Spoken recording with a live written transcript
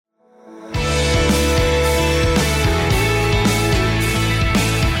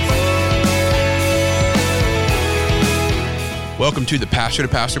Welcome to the Pastor to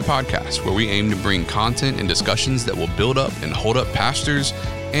Pastor podcast, where we aim to bring content and discussions that will build up and hold up pastors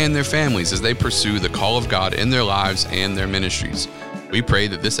and their families as they pursue the call of God in their lives and their ministries. We pray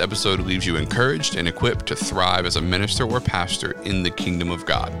that this episode leaves you encouraged and equipped to thrive as a minister or pastor in the kingdom of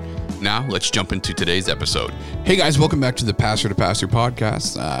God. Now, let's jump into today's episode. Hey guys, welcome back to the Pastor to Pastor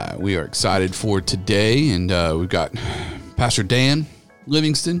podcast. We are excited for today, and we've got Pastor Dan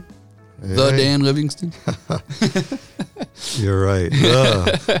Livingston. Hey. The Dan Livingston. You're right.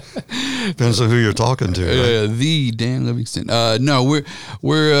 Depends on who you're talking to. Right? The Dan Livingston. No,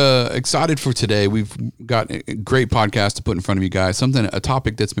 we're excited for today. We've got a great podcast to put in front of you guys. A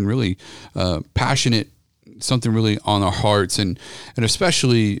topic that's been really passionate, something really on our hearts, and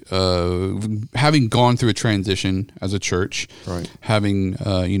especially having gone through a transition as a church. Right. Having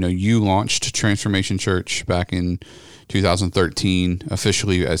you launched Transformation Church back in 2013,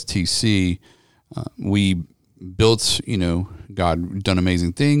 officially as TC. We built, God done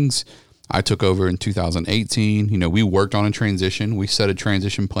amazing things. I took over in 2018. We worked on a transition. We set a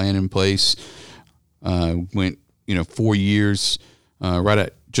transition plan in place. Went, 4 years, right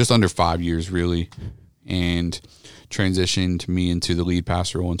at just under 5 years, really, and transitioned me into the lead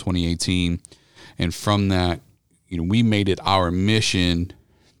pastor role in 2018. And from that, we made it our mission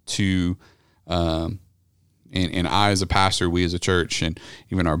to, and I as a pastor, we as a church, and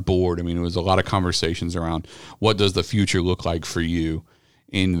even our board, it was a lot of conversations around what does the future look like for you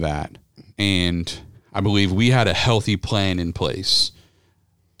in that. And I believe we had a healthy plan in place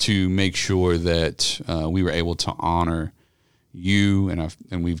to make sure that we were able to honor you,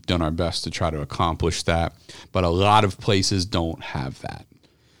 and we've done our best to try to accomplish that. But a lot of places don't have that.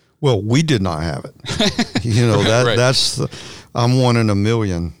 Well, we did not have it. Right. That's I'm one in a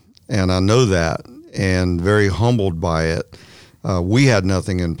million, and I know that. And very humbled by it. We had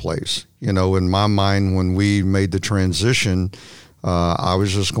nothing in place. In my mind, when we made the transition, I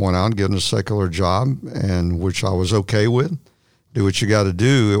was just going out and getting a secular job, and which I was okay with. Do what you got to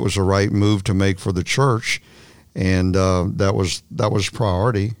do. It was the right move to make for the church, and that was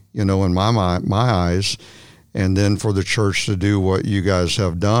priority. In my eyes. And then for the church to do what you guys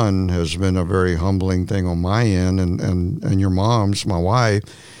have done has been a very humbling thing on my end, and your mom's, my wife,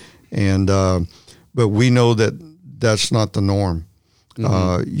 and. But we know that that's not the norm.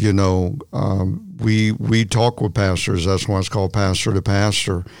 Mm-hmm. We talk with pastors. That's why it's called Pastor to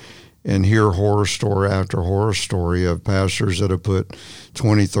Pastor, and hear horror story after horror story of pastors that have put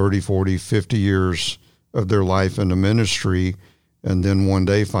 20, 30, 40, 50 years of their life into ministry, and then one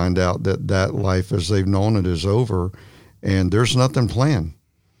day find out that life as they've known it is over, and there's nothing planned.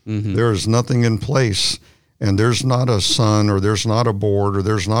 Mm-hmm. There is nothing in place. And there's not a son, or there's not a board, or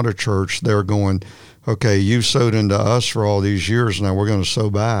there's not a church. They're going, okay, you've sowed into us for all these years. Now we're going to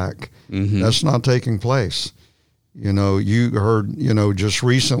sow back. Mm-hmm. That's not taking place. You heard, just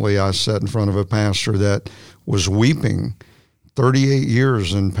recently I sat in front of a pastor that was weeping, 38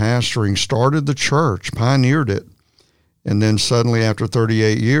 years in pastoring, started the church, pioneered it. And then suddenly after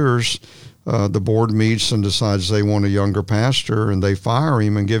 38 years, the board meets and decides they want a younger pastor, and they fire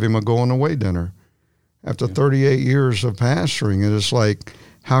him and give him a going away dinner. After 38 years of pastoring, and it's like,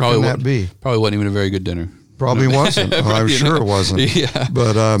 how can that be? Probably wasn't even a very good dinner. Probably wasn't. I'm sure it wasn't. Yeah.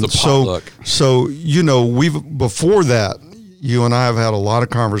 But so before that, you and I have had a lot of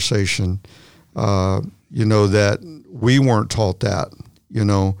conversation. That we weren't taught that.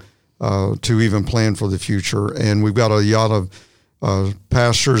 To even plan for the future, and we've got a lot of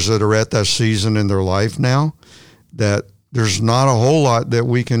pastors that are at that season in their life now. That there's not a whole lot that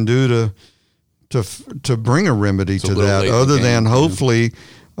we can do to bring a remedy to that, other than hopefully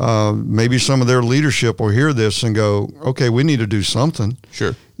maybe some of their leadership will hear this and go, okay, we need to do something.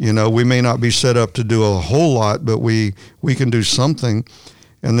 Sure. We may not be set up to do a whole lot, but we can do something.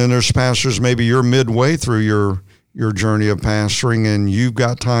 And then there's pastors, maybe you're midway through your journey of pastoring, and you've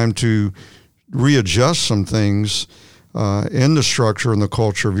got time to readjust some things in the structure and the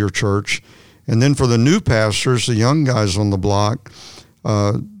culture of your church. And then for the new pastors, the young guys on the block,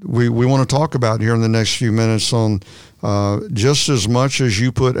 we want to talk about here in the next few minutes on just as much as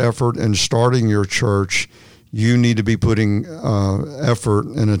you put effort in starting your church, you need to be putting effort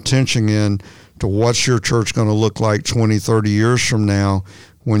and attention in to what's your church going to look like 20, 30 years from now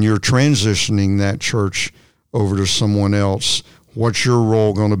when you're transitioning that church over to someone else. What's your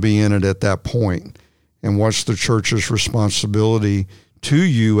role going to be in it at that point? And what's the church's responsibility to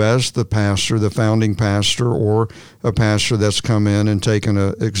you as the pastor, the founding pastor, or a pastor that's come in and taken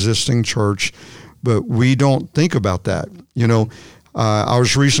an existing church? But we don't think about that. I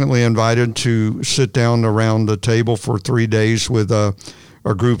was recently invited to sit down around the table for 3 days with a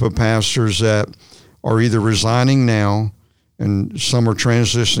group of pastors that are either resigning now and some are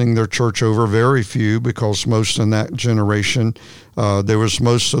transitioning their church over, very few, because most in that generation,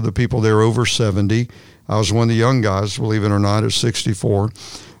 most of the people there over 70. I was one of the young guys, believe it or not, at 64.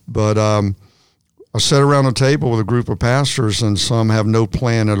 But I sat around a table with a group of pastors, and some have no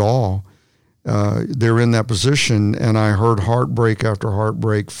plan at all. They're in that position, and I heard heartbreak after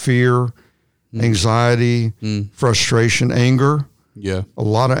heartbreak, fear, anxiety, frustration, anger. Yeah. A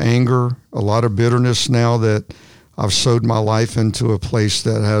lot of anger, a lot of bitterness now that I've sowed my life into a place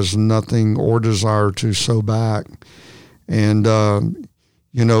that has nothing or desire to sow back. And,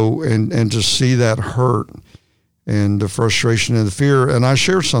 and to see that hurt and the frustration and the fear. And I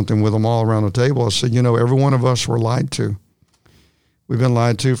shared something with them all around the table. I said, every one of us were lied to. We've been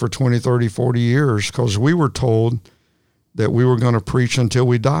lied to for 20, 30, 40 years because we were told that we were going to preach until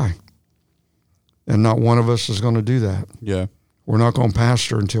we die. And not one of us is going to do that. Yeah. We're not going to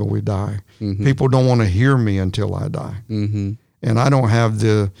pastor until we die. Mm-hmm. People don't want to hear me until I die. Mm-hmm. And I don't have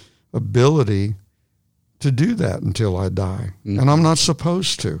the ability to do that until I die. Mm-hmm. And I'm not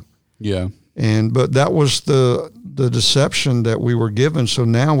supposed to. Yeah. But that was the deception that we were given. So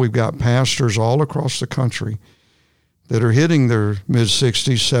now we've got pastors all across the country that are hitting their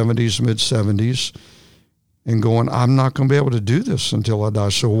mid-60s, 70s, mid-70s, and going, I'm not going to be able to do this until I die.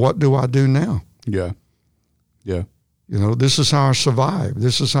 So what do I do now? Yeah. Yeah. This is how I survive.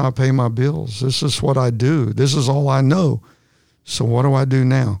 This is how I pay my bills. This is what I do. This is all I know. So what do I do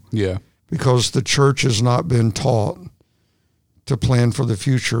now? Yeah. Because the church has not been taught to plan for the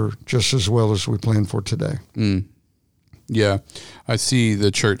future just as well as we plan for today. Mm. Yeah. I see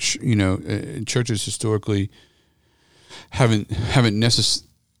the church, churches historically haven't necessarily,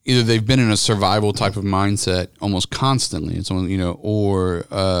 either they've been in a survival type of mindset almost constantly. It's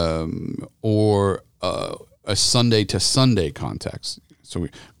a Sunday to Sunday context. So we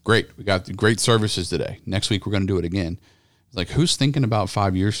got great services today. Next week we're going to do it again. It's like, who's thinking about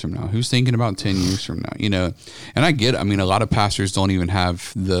 5 years from now? Who's thinking about 10 years from now? And I get it. I mean, a lot of pastors don't even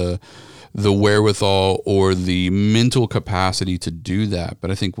have the wherewithal or the mental capacity to do that.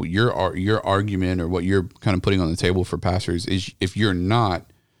 But I think what your argument or what you're kind of putting on the table for pastors is, if you're not,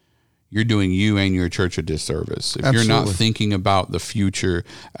 you're doing you and your church a disservice. If Absolutely. You're not thinking about the future,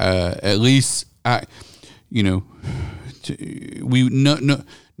 at least,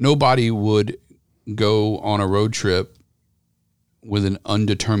 nobody would go on a road trip with an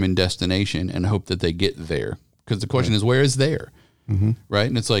undetermined destination and hope that they get there. Because the question is, where is there? Mm-hmm. Right?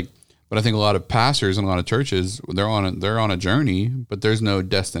 And it's like, but I think a lot of pastors and a lot of churches, they're on a journey, but there's no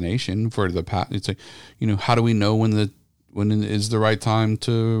destination for the path. It's like, how do we know when is the right time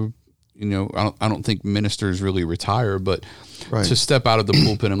to, I don't think ministers really retire, but right. to step out of the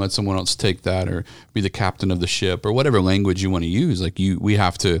pulpit and let someone else take that, or be the captain of the ship, or whatever language you want to use. Like we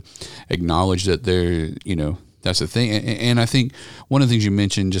have to acknowledge that that's the thing. And I think one of the things you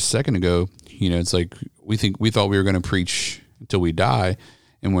mentioned just a second ago, it's like, we thought we were going to preach until we die,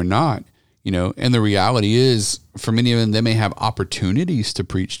 and we're not, and the reality is, for many of them, they may have opportunities to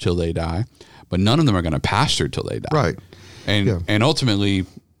preach till they die, but none of them are going to pastor till they die. Right. And ultimately,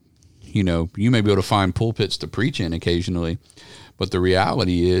 you may be able to find pulpits to preach in occasionally, but the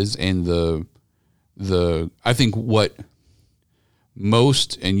reality is, and I think what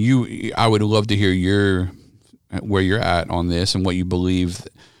most, and I would love to hear where you're at on this and what you believe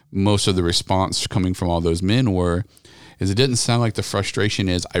most of the response coming from all those men is it didn't sound like the frustration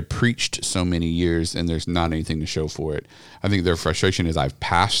is, I preached so many years and there's not anything to show for it. I think their frustration is, I've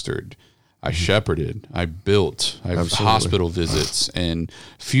pastored, I shepherded, I built, I have hospital visits and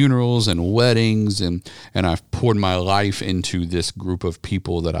funerals and weddings, and I've poured my life into this group of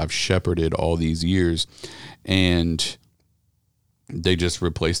people that I've shepherded all these years, and they just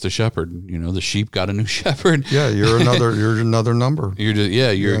replaced the shepherd. The sheep got a new shepherd. Yeah, you're another number.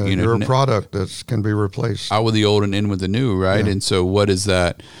 You're a product that can be replaced. Out with the old and in with the new, right? Yeah. And so what is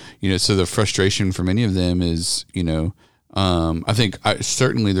that? So the frustration for many of them is, I think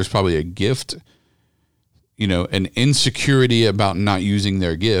certainly there's probably a gift, an insecurity about not using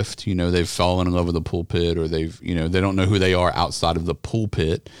their gift. They've fallen in love with the pulpit, or they don't know who they are outside of the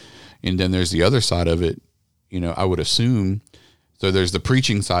pulpit. And then there's the other side of it, I would assume. So there's the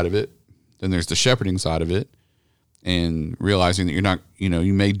preaching side of it, then there's the shepherding side of it, and realizing that you're not,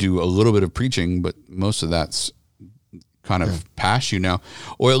 you may do a little bit of preaching, but most of that's kind of past you now,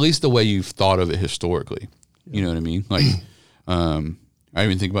 or at least the way you've thought of it historically. Yeah. You know what I mean? Like,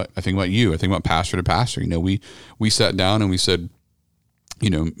 I think about you. I think about pastor to pastor. We sat down and we said,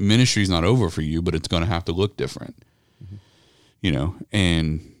 ministry's not over for you, but it's going to have to look different. Mm-hmm.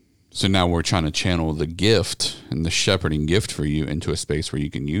 And so now we're trying to channel the gift and the shepherding gift for you into a space where you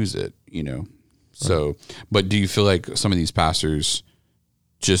can use it. So, but do you feel like some of these pastors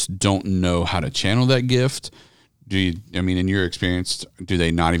just don't know how to channel that gift? In your experience, do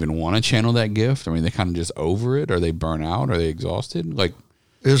they not even want to channel that gift? I mean, they kind of just over it? Are they burnt out? Are they exhausted?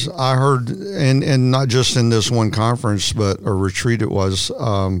 I heard, and not just in this one conference, but a retreat it was,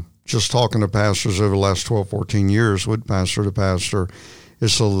 just talking to pastors over the last 12, 14 years, with pastor to pastor,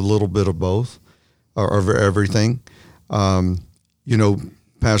 it's a little bit of both, or of everything.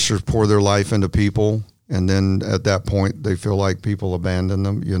 Pastors pour their life into people, and then at that point, they feel like people abandon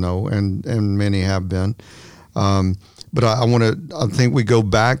them, and many have been. But I think we go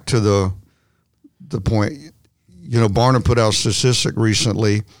back to the point, Barna put out a statistic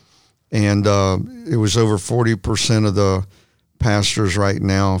recently, and it was over 40% of the pastors right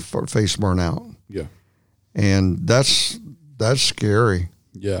now face burnout. Yeah. And that's scary.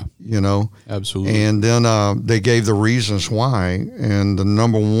 Yeah. Absolutely. And then they gave the reasons why, and the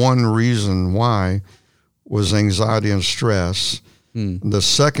number one reason why was anxiety and stress. The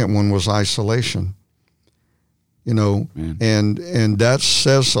second one was isolation. And that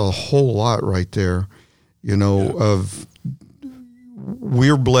says a whole lot right there, of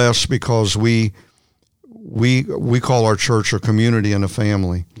we're blessed because we call our church a community and a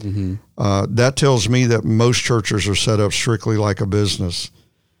family. Mm-hmm. That tells me that most churches are set up strictly like a business,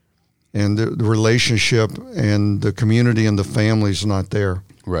 and the relationship and the community and the family is not there.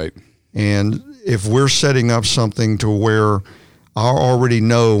 Right. And if we're setting up something to where I already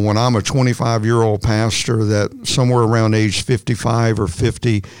know when I'm a 25-year-old pastor that somewhere around age 55 or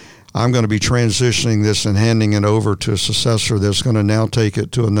 50, I'm going to be transitioning this and handing it over to a successor that's going to now take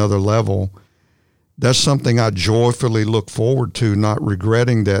it to another level. That's something I joyfully look forward to, not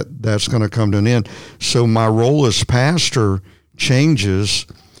regretting that that's going to come to an end. So my role as pastor changes,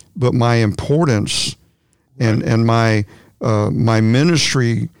 but my importance and my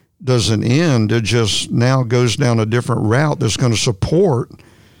ministry doesn't end. It just now goes down a different route that's going to support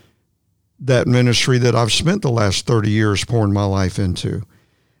that ministry that I've spent the last 30 years pouring my life into.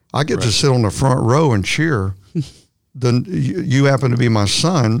 I get to sit on the front row and cheer. Then you happen to be my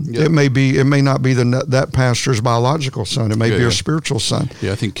son. Yep. It may not be that pastor's biological son. It may be a spiritual son.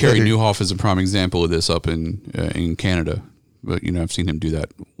 Yeah, I think Kerry Newhoff is a prime example of this up in Canada. But I've seen him do that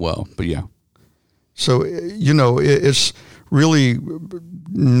well. But yeah. So it's really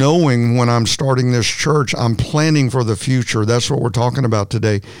knowing when I'm starting this church, I'm planning for the future. That's what we're talking about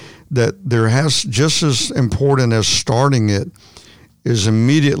today. That there has, just as important as starting it, is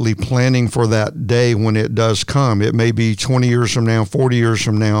immediately planning for that day when it does come. It may be 20 years from now, 40 years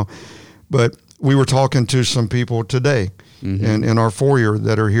from now, but we were talking to some people today in our foyer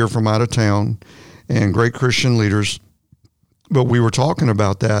that are here from out of town and great Christian leaders, but we were talking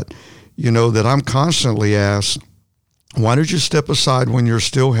about that, that I'm constantly asked, why did you step aside when you're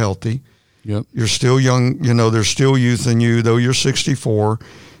still healthy? Yep. You're still young, there's still youth in you, though you're 64.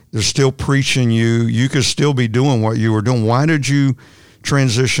 They're still preaching you. You could still be doing what you were doing. Why did you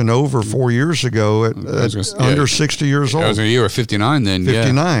transition over 4 years ago at under 60 years old? You were 59 then.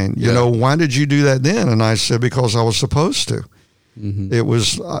 59. Yeah. Why did you do that then? And I said, because I was supposed to. Mm-hmm. It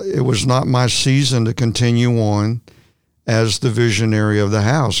was not my season to continue on as the visionary of the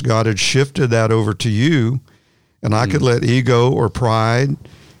house. God had shifted that over to you, and I could let ego or pride,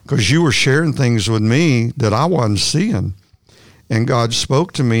 because you were sharing things with me that I wasn't seeing. And God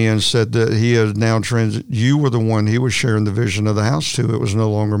spoke to me and said that he had now you were the one he was sharing the vision of the house to. It was no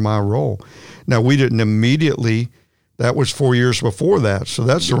longer my role. Now, we didn't immediately, that was 4 years before that. So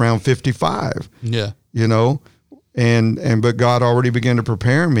that's around 55. Yeah. But God already began to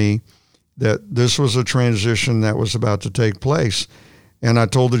prepare me that this was a transition that was about to take place. And I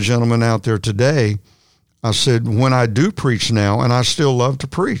told the gentleman out there today, I said, when I do preach now, and I still love to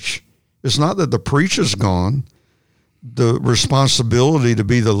preach, it's not that the preach is gone. The responsibility to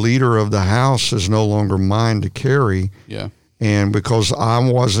be the leader of the house is no longer mine to carry. Yeah. And because I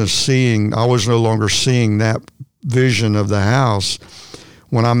was no longer seeing that vision of the house,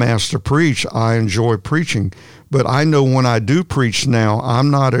 when I'm asked to preach, I enjoy preaching. But I know when I do preach now,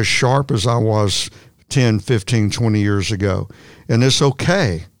 I'm not as sharp as I was 10, 15, 20 years ago. And it's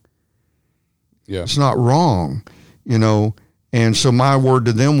okay. Yeah. It's not wrong, And so my word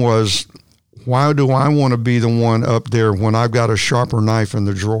to them was, why do I want to be the one up there when I've got a sharper knife in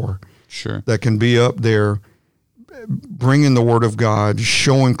the drawer? Sure. That can be up there bringing the word of God,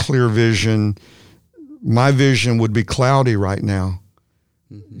 showing clear vision. My vision would be cloudy right now.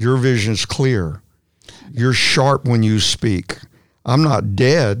 Mm-hmm. Your vision's clear. You're sharp when you speak. I'm not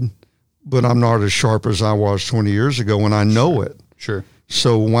dead, but I'm not as sharp as I was 20 years ago, and I know it. Sure.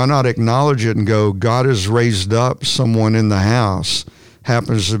 So why not acknowledge it and go, God has raised up someone in the house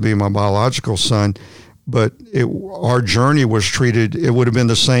happens to be my biological son. But our journey was treated, it would have been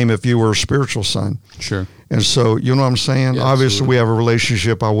the same if you were a spiritual son. Sure. And so, you know what I'm saying? Yeah, obviously, absolutely. we have a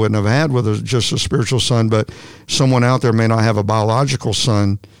relationship I wouldn't have had with just a spiritual son, but someone out there may not have a biological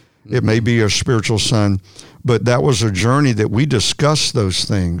son. It may be a spiritual son. But that was a journey that we discussed those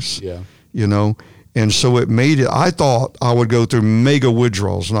things, you know? And so it made it, I thought I would go through mega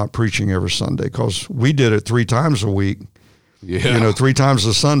withdrawals, not preaching every Sunday, because we did it 3 times a week. Yeah. You know, 3 times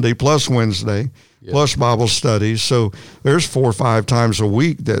a Sunday plus Wednesday. Plus Bible studies. So there's 4 or 5 times a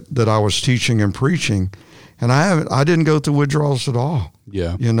week that I was teaching and preaching. And I didn't go through withdrawals at all.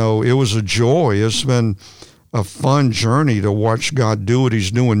 Yeah. You know, it was a joy. It's been a fun journey to watch God do what he's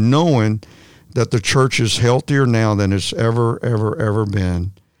doing, knowing that the church is healthier now than it's ever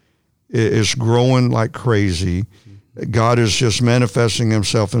been. It's growing like crazy. God is just manifesting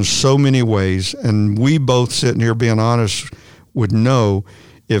himself in so many ways. And we both sitting here being honest would know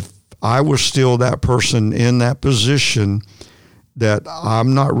if I was still that person in that position that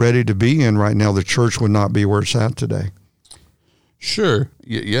I'm not ready to be in right now, the church would not be where it's at today. Sure.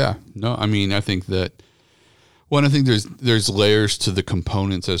 Yeah. No, I mean, I think that, well, I think there's layers to the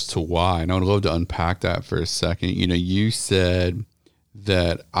components as to why, and I would love to unpack that for a second. You know, you said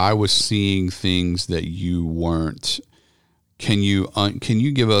that I was seeing things that you weren't. Can you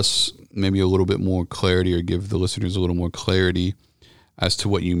give us maybe a little bit more clarity, or give the listeners a little more clarity as to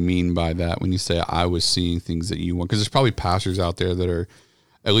what you mean by that when you say I was seeing things that you weren't? Because there's probably pastors out there that are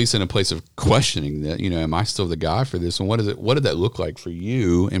at least in a place of questioning that, you know, am I still the guy for this? And what did that look like for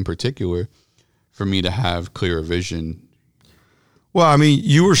you in particular, for me to have clearer vision? Well, I mean,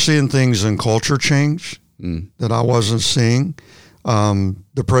 you were seeing things in culture change that I wasn't seeing.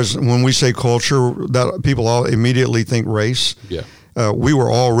 When we say culture, that people all immediately think race. Yeah. We were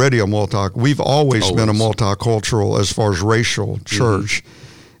already we've always been a multicultural as far as racial church.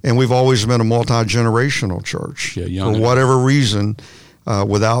 And we've always been a multi-generational church. For whatever reason,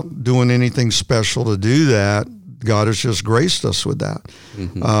 without doing anything special to do that, God has just graced us with that.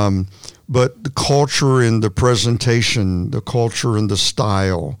 Mm-hmm. But the culture and the presentation, the culture and the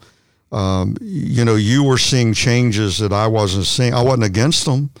style, you know, you were seeing changes that I wasn't seeing. I wasn't against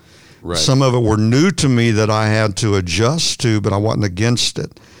them. Right. Some of it were new to me that I had to adjust to, but I wasn't against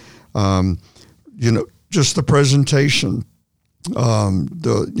it. You know, just the presentation,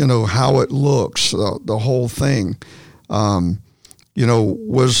 you know, how it looks, the whole thing, you know,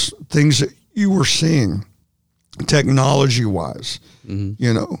 was things that you were seeing technology-wise. Mm-hmm.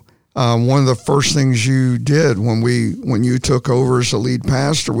 You know, one of the first things you did when you took over as a lead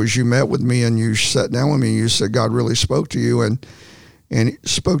pastor was you met with me and you sat down with me and you said God really spoke to you and it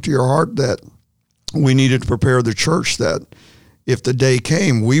spoke to your heart that we needed to prepare the church that if the day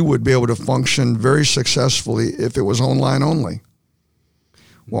came, we would be able to function very successfully if it was online only.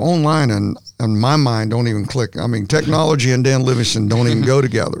 Well, online and my mind don't even click. I mean, technology and Dan Livingston don't even go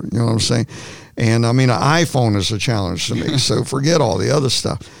together. You know what I'm saying? And I mean, an iPhone is a challenge to me. So forget all the other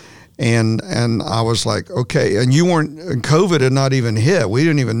stuff. And I was like, okay. And COVID had not even hit. We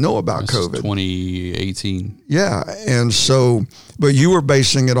didn't even know about COVID. 2018. Yeah. And so, but you were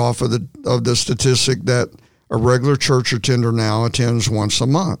basing it off of the statistic that a regular church attender now attends once a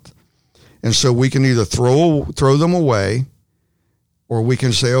month. And so we can either throw them away, or we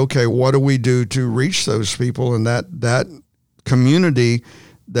can say, okay, what do we do to reach those people in that community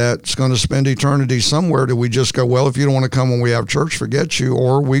that's going to spend eternity somewhere? Do we just go, well, if you don't want to come when we have church, forget you?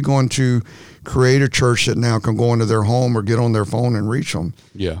 Or are we going to create a church that now can go into their home or get on their phone and reach them?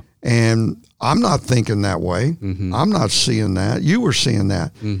 Yeah. And I'm not thinking that way. Mm-hmm. I'm not seeing that. You were seeing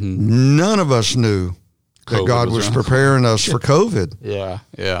that. Mm-hmm. None of us knew that God was preparing us for COVID. Yeah,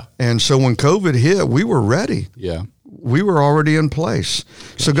 yeah. And so when COVID hit, we were ready. Yeah. We were already in place.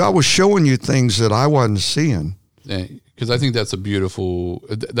 Gotcha. So God was showing you things that I wasn't seeing. Because I think that's a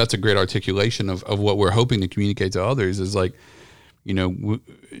great articulation of what we're hoping to communicate to others is like, you know,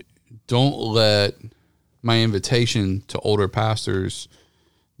 don't let my invitation to older pastors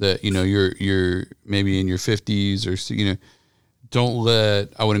that, you know, you're maybe in your 50s or, you know,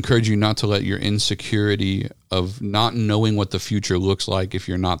 I would encourage you not to let your insecurity of not knowing what the future looks like if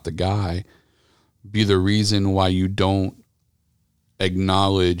you're not the guy be the reason why you don't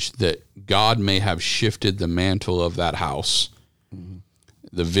acknowledge that God may have shifted the mantle of that house, mm-hmm.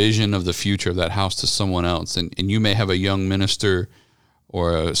 the vision of the future of that house to someone else. And you may have a young minister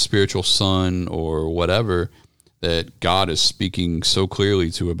or a spiritual son or whatever that God is speaking so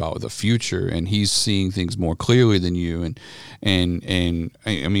clearly to about the future, and he's seeing things more clearly than you. And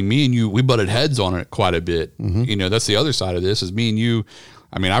I mean, me and you, we butted heads on it quite a bit. Mm-hmm. You know, that's the other side of this is me and you.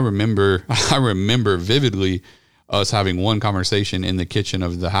 I mean, I remember vividly us having one conversation in the kitchen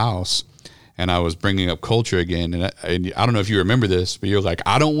of the house, and I was bringing up culture again. And I don't know if you remember this, but you're like,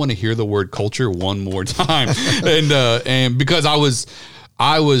 I don't want to hear the word culture one more time. and because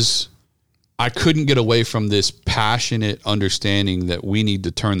I couldn't get away from this passionate understanding that we need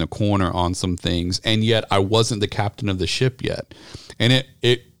to turn the corner on some things. And yet I wasn't the captain of the ship yet. And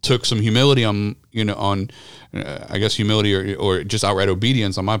it took some humility I guess humility or just outright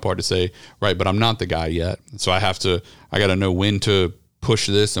obedience on my part to say, right, but I'm not the guy yet. So I got to know when to push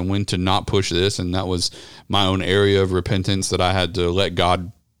this and when to not push this. And that was my own area of repentance that I had to let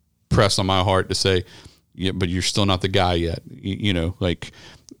God press on my heart to say, yeah, but you're still not the guy yet.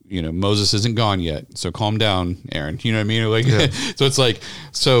 Moses isn't gone yet, so calm down, Aaron. You know what I mean? Like, yeah. So it's like,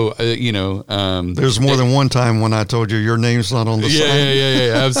 there's more than one time when I told you your name's not on the sign.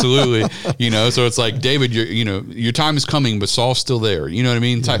 Yeah, absolutely. So it's like, David, your time is coming, but Saul's still there. You know what I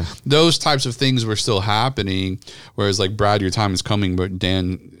mean? Yeah. Those types of things were still happening. Whereas like, Brad, your time is coming, but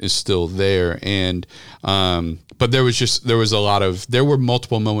Dan is still there. And, but there were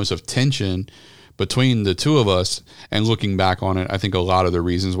multiple moments of tension between the two of us. And looking back on it, I think a lot of the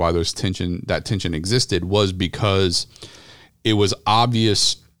reasons why that tension existed was because it was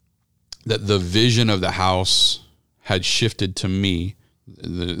obvious that the vision of the house had shifted to me.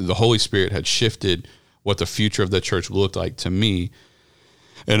 The Holy Spirit had shifted what the future of the church looked like to me,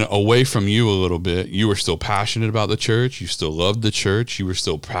 and away from you a little bit. You were still passionate about the church. You still loved the church. You were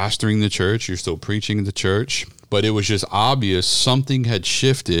still pastoring the church. You're still preaching the church, but it was just obvious something had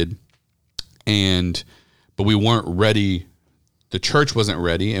shifted. But we weren't ready. The church wasn't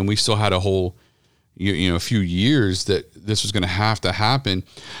ready, and we still had a whole, a few years that this was going to have to happen.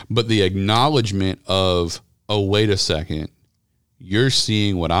 But the acknowledgement of, oh, wait a second, you're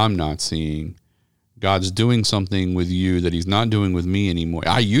seeing what I'm not seeing. God's doing something with you that he's not doing with me anymore.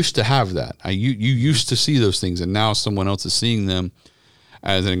 I used to have that. You used to see those things, and now someone else is seeing them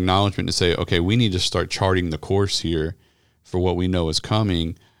as an acknowledgement to say, okay, we need to start charting the course here for what we know is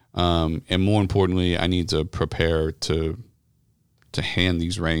coming. And more importantly, I need to prepare to hand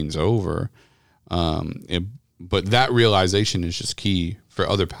these reins over. But that realization is just key for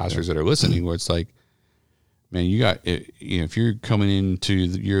other pastors that are listening, where it's like, man, if you're coming into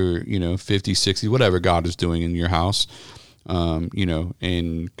your, 50, 60, whatever God is doing in your house,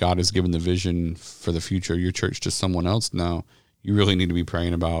 and God has given the vision for the future of your church to someone else now, you really need to be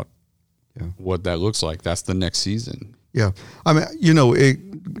praying about what that looks like. That's the next season. Yeah. I mean,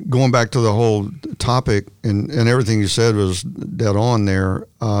 going back to the whole topic and everything you said was dead on there.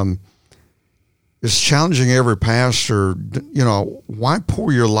 It's challenging every pastor, why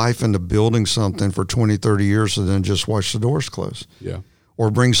pour your life into building something for 20, 30 years and then just watch the doors close? Yeah.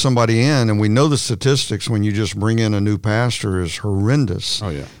 Or bring somebody in. And we know the statistics when you just bring in a new pastor is horrendous. Oh,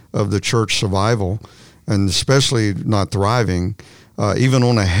 yeah. Of the church survival, and especially not thriving. Even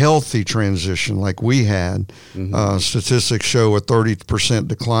on a healthy transition like we had, statistics show a 30%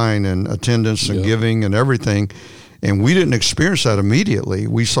 decline in attendance and giving and everything. And we didn't experience that immediately.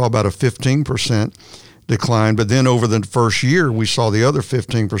 We saw about a 15% decline, but then over the first year, we saw the other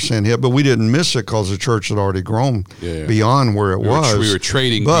 15% hit, but we didn't miss it because the church had already grown beyond where it was. We were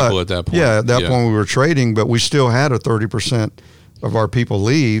trading people at that point. Yeah, at that point we were trading, but we still had a 30% of our people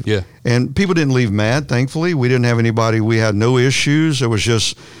leave. Yeah. And people didn't leave mad, thankfully. We didn't have anybody, we had no issues. It was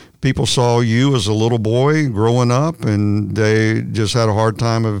just people saw you as a little boy growing up, and they just had a hard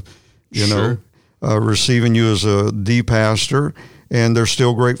time of, receiving you as the pastor. And they're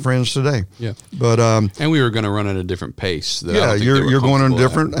still great friends today. Yeah, but and we were going to run at a different pace. You're going on a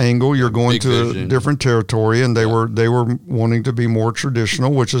different angle. You're going to a different territory, and they were wanting to be more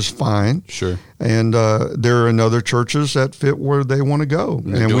traditional, which is fine. Sure. And there are another churches that fit where they want to go,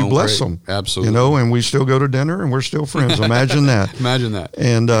 and we bless them. Absolutely. And we still go to dinner, and we're still friends. Imagine that. Imagine that.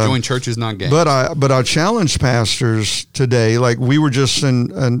 And join churches, not gangs. But I challenge pastors today. Like we were just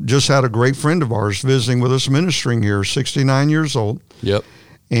just had a great friend of ours visiting with us, ministering here, 69 years old. Yep.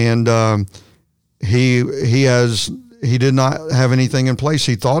 And he did not have anything in place.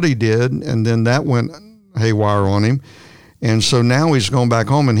 He thought he did, and then that went haywire on him. And so now he's going back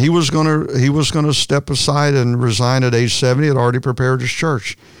home, and he was going to step aside and resign at age 70. He had already prepared his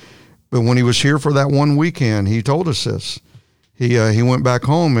church. But when he was here for that one weekend, he told us this. He went back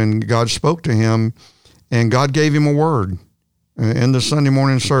home, and God spoke to him, and God gave him a word in the Sunday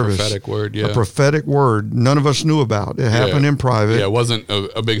morning service. Prophetic word, yeah. A prophetic word none of us knew about. It happened in private. Yeah, it wasn't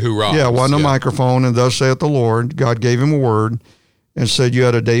a big hoorah. Yeah, it wasn't a microphone, and thus saith the Lord. God gave him a word and said, you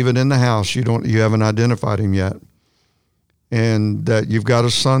had a David in the house. You haven't identified him yet. And that you've got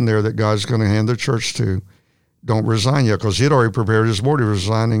a son there that God's going to hand the church to. Don't resign yet, because he had already prepared his board. He was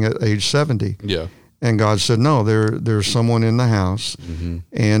resigning at age 70. Yeah. And God said, no, there's someone in the house. Mm-hmm.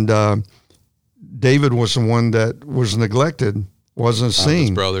 And David was the one that was neglected, wasn't seen.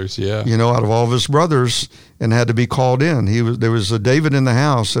 His brothers, yeah. Out of all of his brothers, and had to be called in. There was a David in the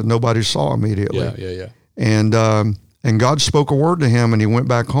house that nobody saw immediately. Yeah. And God spoke a word to him, and he went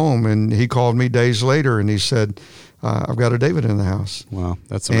back home, and he called me days later, and he said, I've got a David in the house. Wow,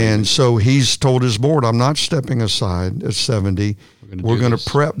 that's amazing. And so he's told his board, I'm not stepping aside at 70. We're going to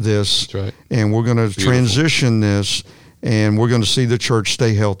prep this, that's right. And we're going to transition this, and we're going to see the church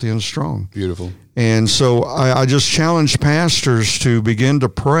stay healthy and strong. Beautiful. And so I just challenge pastors to begin to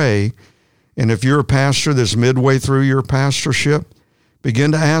pray. And if you're a pastor that's midway through your pastorship,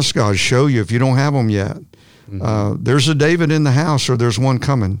 begin to ask God, show you if you don't have them yet. Mm-hmm. There's a David in the house, or there's one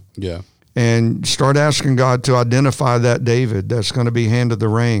coming. Yeah. And start asking God to identify that David that's going to be handed the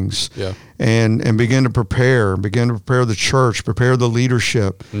reins. Yeah. And begin to prepare the church, prepare the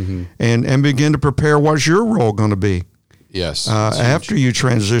leadership, mm-hmm. and begin to prepare what's your role going to be. Yes. After you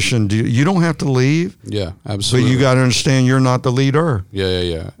transition, you don't have to leave. Yeah, absolutely. But you got to understand you're not the leader.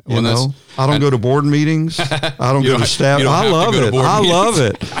 Yeah. Well, I don't go to board meetings. I don't go to staff. I love it. I love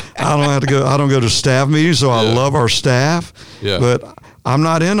it. I don't have to go. I don't go to staff meetings, so I love our staff. Yeah. But I'm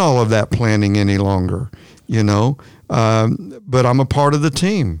not in all of that planning any longer. But I'm a part of the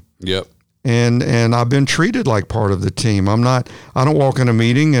team. Yep. And I've been treated like part of the team. I don't walk in a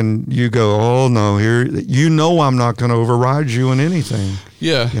meeting and you go, oh no, I'm not going to override you in anything.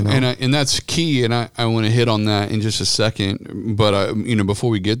 Yeah. And that's key. And I want to hit on that in just a second. But,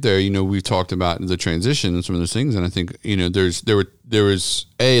 before we get there, we've talked about the transition and some of those things. And I think, there was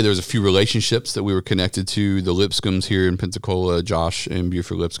a few relationships that we were connected to. The Lipscombs here in Pensacola, Josh and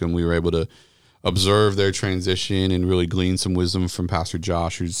Buford Lipscomb, we were able to observe their transition and really glean some wisdom from Pastor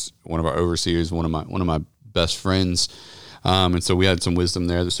Josh, who's one of our overseers, one of my best friends. And so we had some wisdom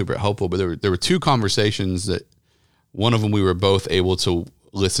there that's super helpful. But there were two conversations that one of them we were both able to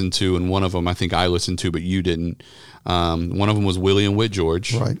listen to, and one of them I think I listened to, but you didn't. One of them was Willie and Whit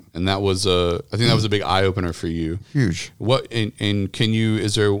George, right? And that was I think that was a big eye opener for you. Huge. What and can you?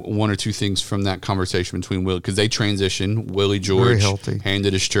 Is there one or two things from that conversation between Willie, because they transitioned? Willie George very healthy,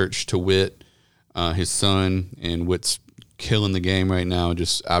 handed his church to Whit, his son, and Whit's killing the game right now,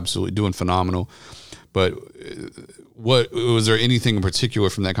 just absolutely doing phenomenal. But what was there anything in particular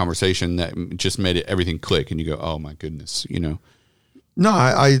from that conversation that just made everything click, and you go, oh my goodness,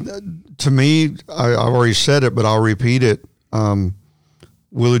 No, to me, I already said it, but I'll repeat it.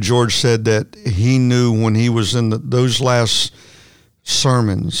 Willie George said that he knew when he was in those last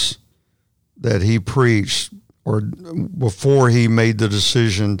sermons that he preached, or before he made the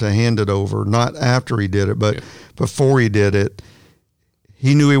decision to hand it over, not after he did it, but before he did it,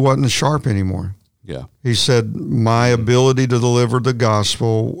 he knew he wasn't sharp anymore. Yeah. He said, my ability to deliver the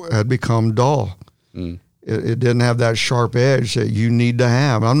gospel had become dull. Mm. It didn't have that sharp edge that you need to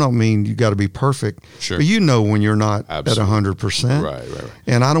have. I don't mean you got to be perfect, sure, but when you're not absolutely at 100%. Right.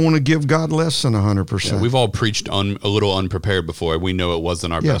 And I don't want to give God less than 100%. Yeah, we've all preached a little unprepared before. We know it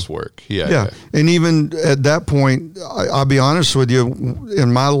wasn't our best work. Yeah. And even at that point, I'll be honest with you,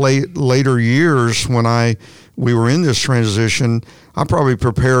 in my later years when we were in this transition, I probably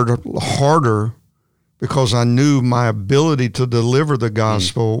prepared harder because I knew my ability to deliver the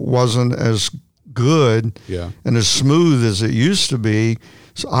gospel wasn't as good and as smooth as it used to be.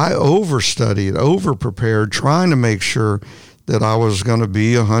 So I overstudied, over-prepared, trying to make sure that I was going to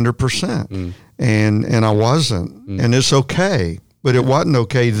be 100%. And I wasn't. And it's okay. But it wasn't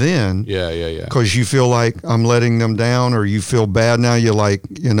okay then. Yeah. Because you feel like I'm letting them down, or you feel bad now. You're like,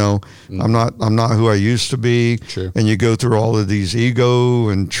 I'm not who I used to be. Sure. And you go through all of these ego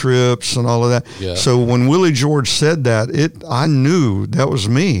and trips and all of that. Yeah. So when Willie George said that, I knew that was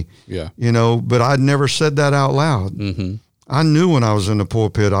me. Yeah. But I'd never said that out loud. Mm-hmm. I knew when I was in the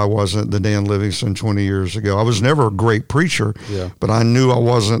pulpit I wasn't the Dan Livingston 20 years ago. I was never a great preacher, but I knew I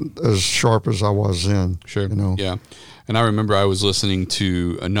wasn't as sharp as I was then. Sure. Yeah. And I remember I was listening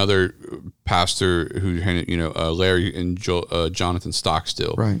to another pastor who, Larry and Jonathan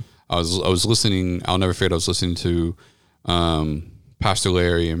Stockstill. Right. I was listening. I'll never forget. I was listening to Pastor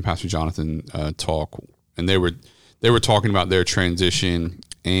Larry and Pastor Jonathan talk, and they were talking about their transition,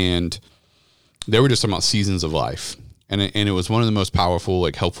 and they were just talking about seasons of life, and it was one of the most powerful,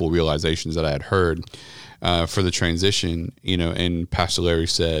 helpful realizations that I had heard for the transition. And Pastor Larry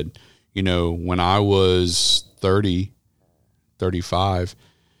said, when I was 30, 35,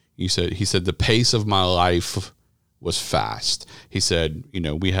 he said the pace of my life was fast. He said,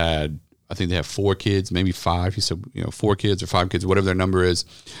 we had I think they have 4 kids, maybe 5. He said, 4 kids or 5 kids, whatever their number is.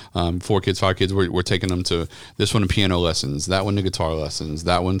 4 kids, 5 kids. We're taking them to this one to piano lessons, that one to guitar lessons,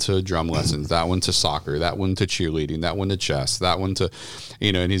 that one to drum lessons, that one to soccer, that one to cheerleading, that one to chess, that one to,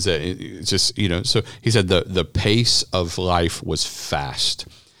 and he said, it's just, so he said the pace of life was fast.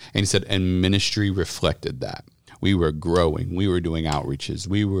 And he said, and ministry reflected that. We were growing. We were doing outreaches.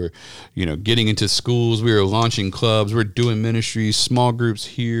 We were, getting into schools. We were launching clubs. We're doing ministries, small groups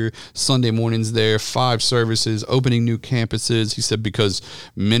here, Sunday mornings there, 5 services, opening new campuses. He said, because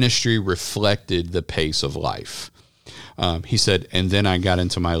ministry reflected the pace of life. He said, and then I got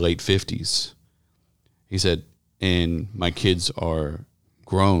into my late 50s. He said, and my kids are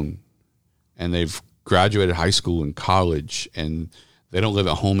grown and they've graduated high school and college and they don't live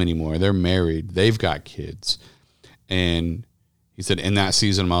at home anymore. They're married. They've got kids. And he said, in that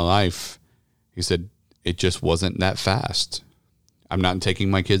season of my life, he said, it just wasn't that fast. I'm not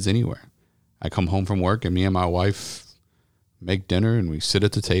taking my kids anywhere. I come home from work and me and my wife make dinner and we sit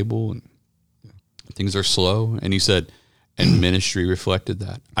at the table and things are slow. And he said, and ministry reflected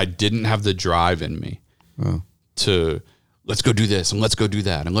that. I didn't have the drive in me to let's go do this and let's go do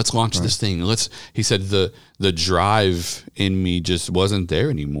that and let's launch this thing. And he said the drive in me just wasn't there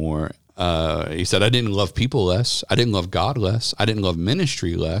anymore. He said, I didn't love people less. I didn't love God less. I didn't love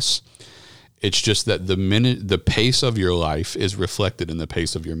ministry less. It's just that the pace of your life is reflected in the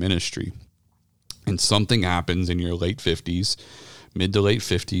pace of your ministry. And something happens in your late 50s, mid to late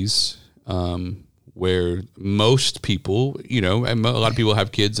 50s, where most people, and a lot of people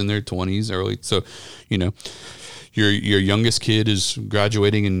have kids in their 20s, early. So, your youngest kid is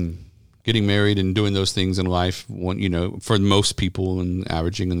graduating and getting married and doing those things in life, for most people and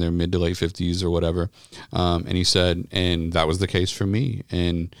averaging in their mid to late 50s or whatever. And he said, and that was the case for me.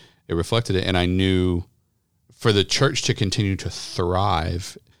 And it reflected it. And I knew for the church to continue to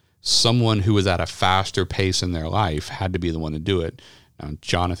thrive, someone who was at a faster pace in their life had to be the one to do it. Now,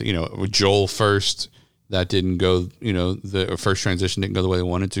 Jonathan, Joel first, that didn't go, the first transition didn't go the way they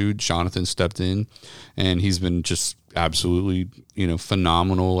wanted to. Jonathan stepped in and he's been just absolutely,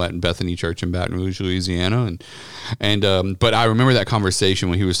 phenomenal at Bethany Church in Baton Rouge, Louisiana. But I remember that conversation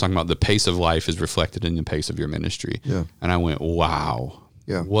when he was talking about the pace of life is reflected in the pace of your ministry. Yeah. And I went, wow.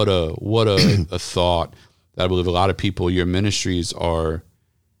 Yeah. What a thought that I believe a lot of people, your ministries have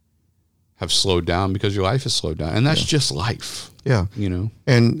slowed down because your life has slowed down. And that's just life. Yeah.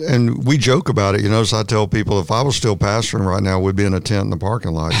 And we joke about it, so I tell people if I was still pastoring right now, we'd be in a tent in the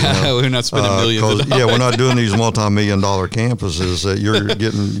parking lot. We're not spending millions of dollars. Yeah, we're not doing these multi-million-dollar campuses that you're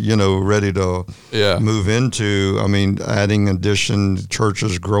getting, ready to move into. I mean, adding addition,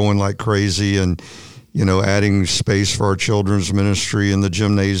 churches growing like crazy and, adding space for our children's ministry in the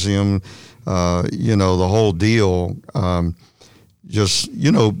gymnasium, the whole deal. But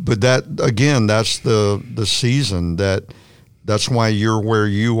that, again, that's the season that's why you're where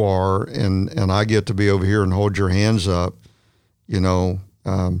you are, and I get to be over here and hold your hands up.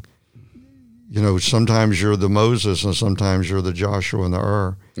 Sometimes you're the Moses, and sometimes you're the Joshua and the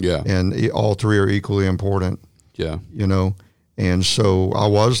Ur. Yeah, and all 3 are equally important. Yeah, and so I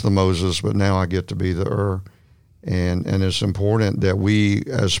was the Moses, but now I get to be the Ur, and it's important that we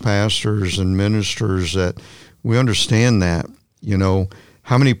as pastors and ministers that we understand that.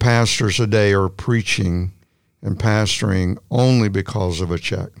 How many pastors a day are preaching and pastoring only because of a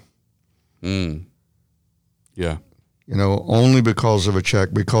check? Yeah. Only because of a check,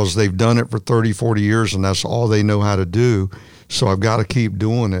 because they've done it for 30, 40 years and that's all they know how to do. So I've got to keep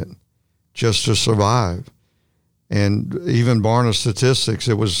doing it just to survive. And even Barna statistics,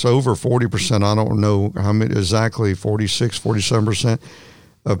 it was over 40%. I don't know how many exactly, 46, 47%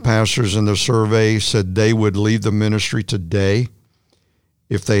 of pastors in the survey said they would leave the ministry today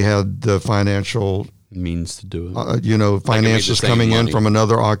if they had the financial means to do it. Finances coming in from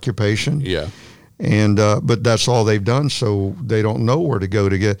another occupation. Yeah. And but that's all they've done, so they don't know where to go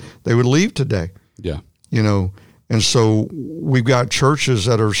to get. They would leave today. Yeah. And so we've got churches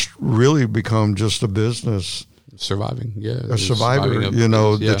that are really become just a business. Surviving, a survivor.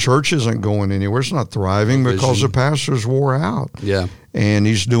 The church isn't going anywhere. It's not thriving because the pastor's wore out. Yeah. And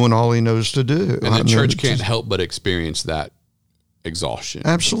he's doing all he knows to do. And the church can't help but experience that exhaustion.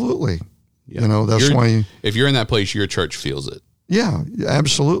 Absolutely. Yeah. That's why if you're in that place, your church feels it. Yeah,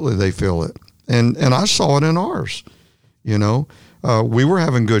 absolutely. They feel it. And I saw it in ours. We were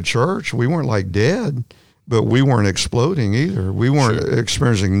having good church. We weren't like dead, but we weren't exploding either. We weren't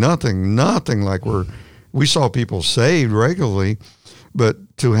experiencing nothing like we saw people saved regularly,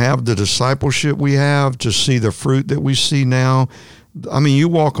 but to have the discipleship we have, to see the fruit that we see now. I mean, you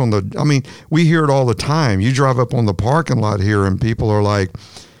walk we hear it all the time. You drive up on the parking lot here and people are like,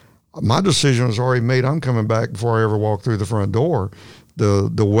 my decision was already made. I'm coming back before I ever walk through the front door.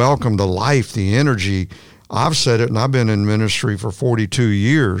 The welcome, the life, the energy. I've said it, and I've been in ministry for 42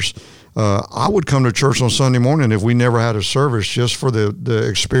 years. I would come to church on Sunday morning if we never had a service, just for the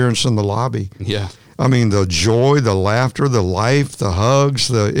experience in the lobby. Yeah. I mean, the joy, the laughter, the life, the hugs,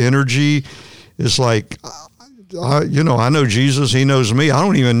 the energy. It's like, I know Jesus, he knows me. I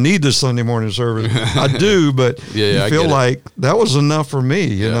don't even need the Sunday morning service. I do, but I feel like that was enough for me,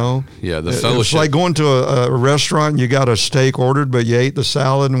 you know? Yeah, the fellowship. It's like going to a restaurant and you got a steak ordered, but you ate the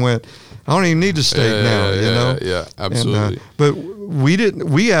salad and went, I don't even need the steak now, you know? Yeah, absolutely. But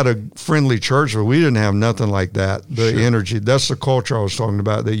we had a friendly church, but we didn't have nothing like that. The energy, that's the culture I was talking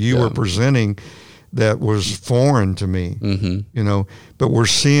about that you were presenting that was foreign to me, you know, but we're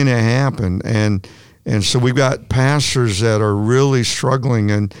seeing it happen. And so we've got pastors that are really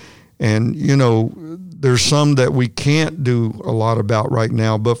struggling, and you know, there's some that we can't do a lot about right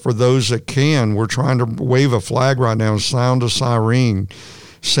now, but for those that can, we're trying to wave a flag right now and sound a siren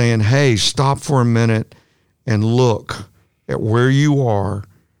saying, hey, stop for a minute and look at where you are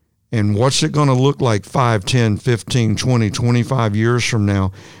and what's it going to look like 5, 10, 15, 20, 25 years from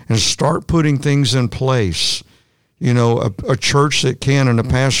now, and start putting things in place. You know, a church that can and a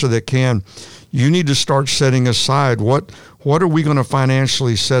pastor that can. You need to start setting aside what are we going to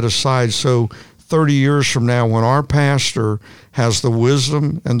financially set aside so 30 years from now, when our pastor has the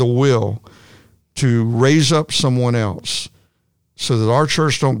wisdom and the will to raise up someone else, so that our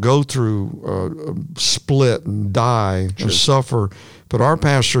church don't go through a split and die and suffer, but our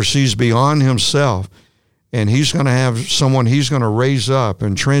pastor sees beyond himself, and he's going to have someone he's going to raise up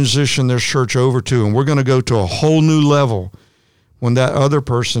and transition this church over to, and we're going to go to a whole new level. When that other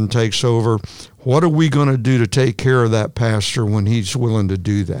person takes over, what are we going to do to take care of that pastor when he's willing to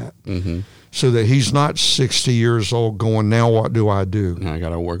do that? So that he's not 60 years old going, now what do? I got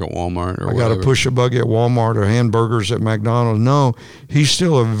to work at Walmart, or I got to push a buggy at Walmart or hamburgers at McDonald's. No, he's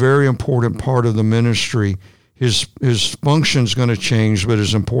still a very important part of the ministry. His function's going to change, but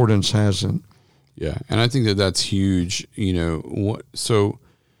his importance hasn't. Yeah, and I think that's huge. You know, so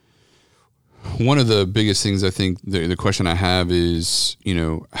one of the biggest things I think the question I have is, you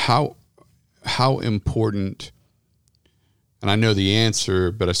know, how important, and I know the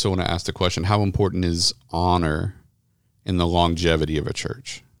answer, but I still want to ask the question, how important is honor in the longevity of a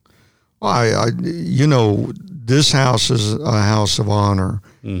church? Well, you know, this house is a house of honor,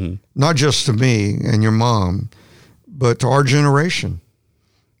 not just to me and your mom, but to our generation.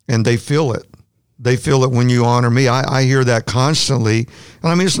 And they feel it. They feel it when you honor me. I hear that constantly.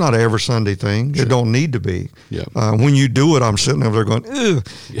 And I mean, it's not an every Sunday thing. Sure. It don't need to be. Yeah. When you do it, I'm sitting over there going, ugh,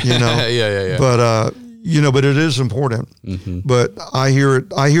 you know. Yeah. But, you know, but it is important. But I hear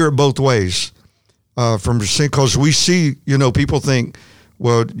it both ways. Because we see, you know, people think,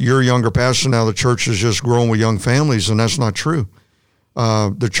 well, you're a younger pastor now, the church is just growing with young families, and that's not true.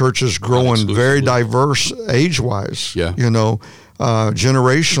 The church is growing very diverse age-wise. Yeah. You know,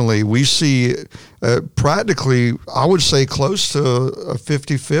 generationally, we see practically, I would say, close to a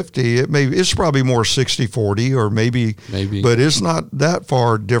 50-50. It's probably more 60-40 or maybe, but it's not that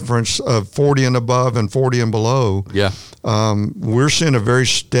far difference of 40 and above and 40 and below. Yeah. We're seeing a very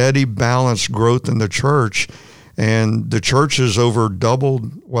steady, balanced growth in the church, and the church is doubled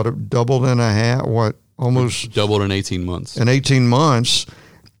and a half, almost doubled in 18 months.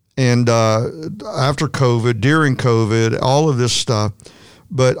 And after COVID, during COVID, all of this stuff,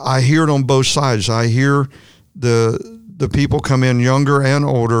 but I hear it on both sides. I hear the people come in, younger and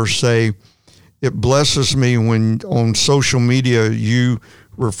older, say, it blesses me when on social media you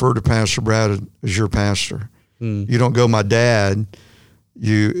refer to Pastor Brad as your pastor. You don't go, my dad,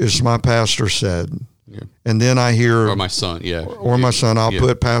 it's my pastor said. Yeah. And then I hear... Or my son, yeah. Or my son. I'll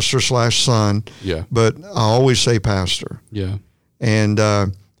put pastor/son. Yeah. But I always say pastor. Yeah. And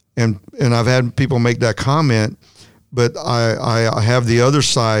I've had people make that comment, but I have the other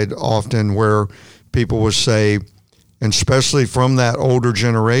side often where people will say, and especially from that older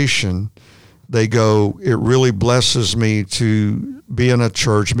generation, they go, it really blesses me to be in a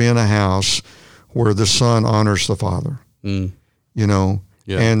church, be in a house where the son honors the father. You know,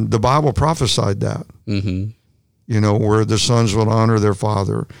 and the Bible prophesied that, you know, where the sons will honor their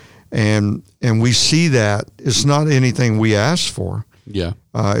father. And we see that it's not anything we ask for. Yeah.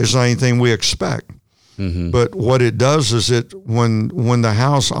 It's not anything we expect. But what it does is when the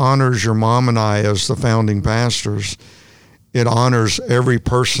house honors your mom and I as the founding pastors, it honors every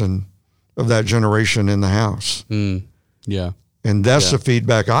person of that generation in the house. Yeah. And that's the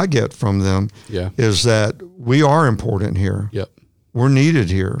feedback I get from them, is that we are important here. Yep. We're needed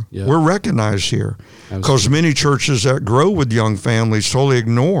here. Yep. We're recognized here. Because many churches that grow with young families totally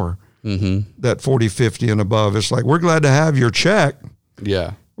ignore that 40, 50 and above. It's like, we're glad to have your check.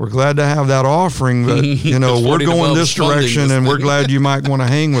 Yeah. We're glad to have that offering, but we're going this direction, and we're glad you might want to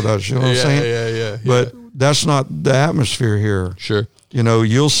hang with us. You know what I'm saying? Yeah. But that's not the atmosphere here. Sure.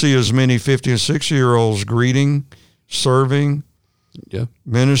 You'll see as many 50 and 60-year-olds greeting, serving,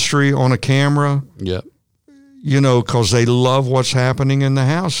 ministry on a camera. Yeah. Because they love what's happening in the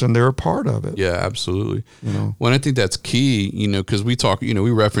house and they're a part of it. Yeah, absolutely. Well, I think that's key, because we talk,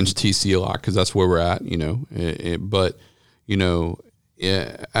 we reference TC a lot because that's where we're at, but,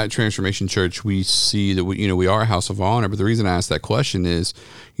 at Transformation Church, we see that we are a house of honor. But the reason I asked that question is,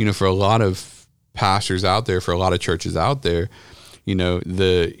 for a lot of pastors out there, for a lot of churches out there,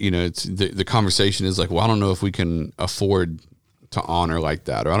 the conversation is like, well, I don't know if we can afford to honor like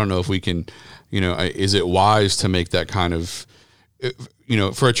that, or I don't know if we can, is it wise to make that kind of,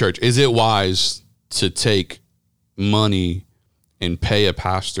 for a church, is it wise to take money and pay a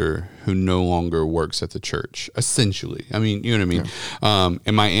pastor who no longer works at the church, essentially? I mean, you know what I mean?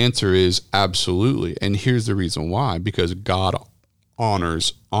 And my answer is absolutely. And here's the reason why: because God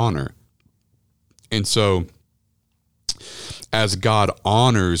honors honor. And so as God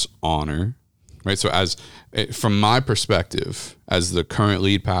honors honor, right? So from my perspective, as the current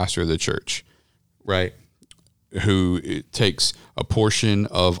lead pastor of the church, right, who takes a portion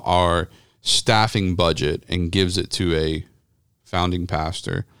of our staffing budget and gives it to a founding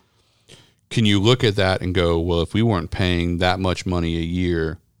pastor, can you look at that and go, well, if we weren't paying that much money a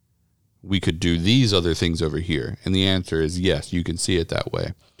year, we could do these other things over here? And the answer is yes, you can see it that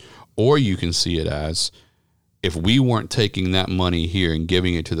way. Or you can see it as, if we weren't taking that money here and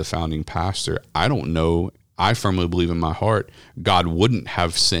giving it to the founding pastor, I don't know, I firmly believe in my heart, God wouldn't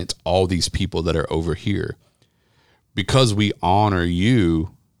have sent all these people that are over here. Because we honor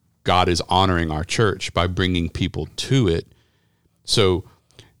you, God is honoring our church by bringing people to it. So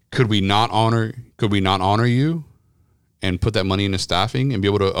could we not honor you and put that money into staffing and be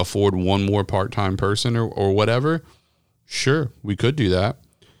able to afford one more part-time person or whatever? Sure, we could do that.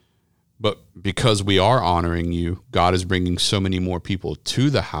 But because we are honoring you, God is bringing so many more people to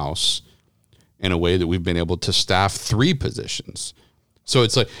the house in a way that we've been able to staff 3 positions. So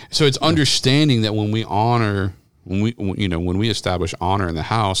it's understanding that when we honor, when we establish honor in the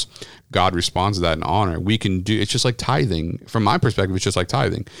house, God responds to that in honor. We can do, it's just like tithing. From my perspective, it's just like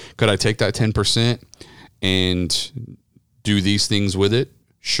tithing. Could I take that 10% and do these things with it?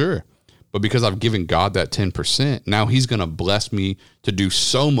 Sure. But because I've given God that 10%, now he's going to bless me to do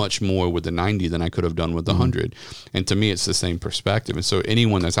so much more with the 90 than I could have done with the 100. And to me, it's the same perspective. And so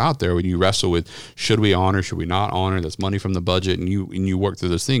anyone that's out there, when you wrestle with, should we honor, should we not honor, that's money from the budget, and you work through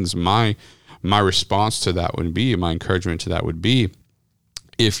those things, my response to that would be, my encouragement to that would be,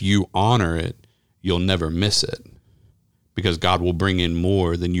 if you honor it, you'll never miss it, because God will bring in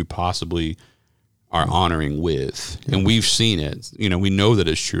more than you possibly are honoring with. And we've seen it. We know that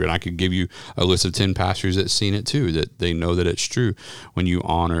it's true. And I could give you a list of 10 pastors that's seen it too, that they know that it's true. When you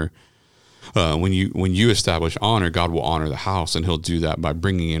honor, when you establish honor, God will honor the house, and he'll do that by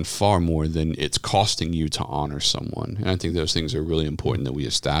bringing in far more than it's costing you to honor someone. And I think those things are really important that we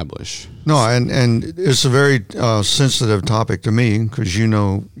establish. No, and it's a very sensitive topic to me, because you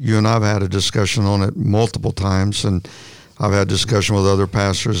and I've had a discussion on it multiple times, and I've had discussion with other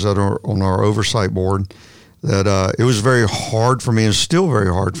pastors that are on our oversight board, that it was very hard for me, and still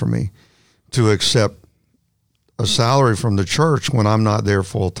very hard for me, to accept a salary from the church when I'm not there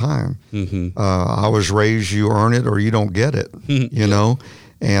full time. I was raised, you earn it or you don't get it, you know,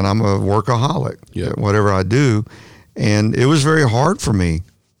 and I'm a workaholic at whatever I do. And it was very hard for me,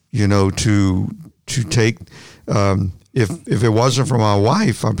 to take, if it wasn't for my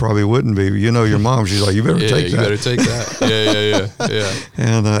wife, I probably wouldn't be. Your mom, she's like, you better take that. You better take that. Yeah.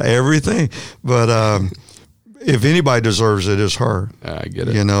 And everything. But if anybody deserves it, it's her. I get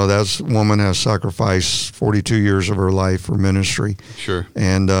it. That woman has sacrificed 42 years of her life for ministry. Sure.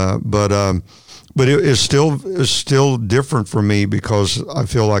 And but it's still different for me, because I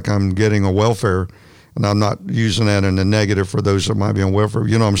feel like I'm getting a welfare. And I'm not using that in a negative for those that might be on welfare.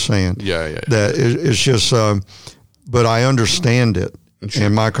 You know what I'm saying? Yeah. That it's just... but I understand it. Sure.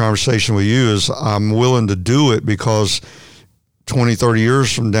 And my conversation with you is, I'm willing to do it because 20, 30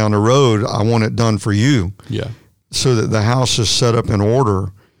 years from down the road, I want it done for you. Yeah. So that the house is set up in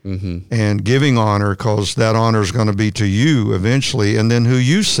order, and giving honor, because that honor is going to be to you eventually, and then who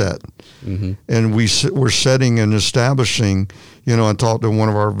you set. And we're setting and establishing, I talked to one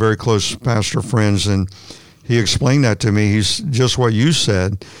of our very close pastor friends, and he explained that to me. He's just what you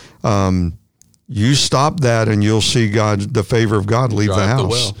said. You stop that and you'll see the favor of God leave the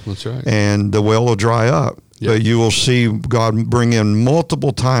house. The well. That's right. And the well will dry up. but you will see God bring in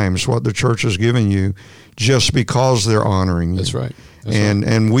multiple times what the church has given you just because they're honoring you. That's right.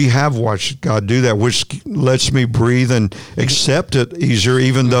 And we have watched God do that, which lets me breathe and accept it easier,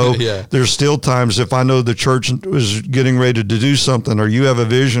 even though there's still times if I know the church is getting ready to do something or you have a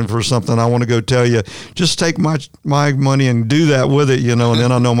vision for something, I want to go tell you, just take my money and do that with it, and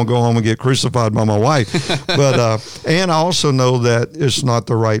then I know I'm going to go home and get crucified by my wife. But and I also know that it's not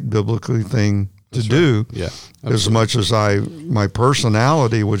the right biblically thing to do. Yeah. As much as my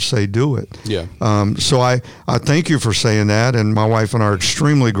personality would say do it. Yeah. So I thank you for saying that, and my wife and I are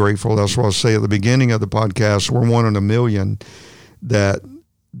extremely grateful. That's what I'll say at the beginning of the podcast. We're one in a million that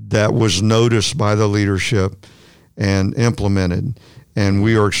was noticed by the leadership and implemented, and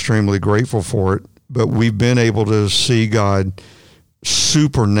we are extremely grateful for it. But we've been able to see God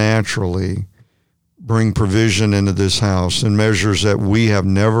supernaturally bring provision into this house in measures that we have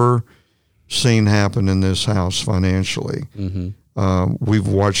never seen happen in this house financially. Mm-hmm. We've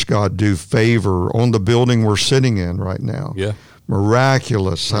watched God do favor on the building we're sitting in right now. Yeah.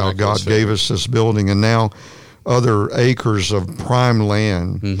 Miraculous how God favor. Gave us this building, and now other acres of prime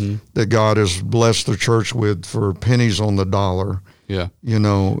land that God has blessed the church with for pennies on the dollar. Yeah. It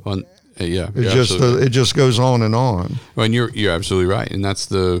just goes on and on. Well, and you're absolutely right. And that's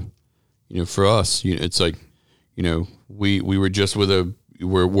for us, it's like, we were just with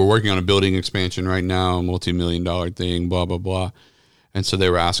we're working on a building expansion right now, a multi-million-dollar thing, blah, blah, blah. And so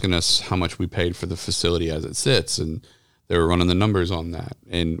they were asking us how much we paid for the facility as it sits, and they were running the numbers on that.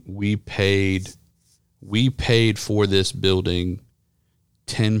 And we paid for this building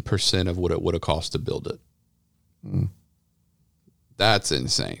 10% of what it would have cost to build it. Mm. That's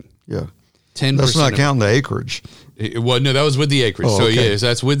insane. Yeah. 10%. That's not counting the acreage. Well, no, that was with the acreage. Oh, so okay. yes,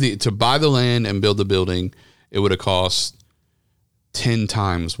 that's with to buy the land and build the building, it would have cost 10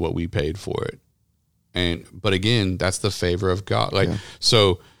 times what we paid for it. But again, that's the favor of God.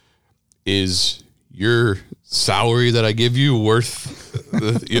 So is your salary that I give you worth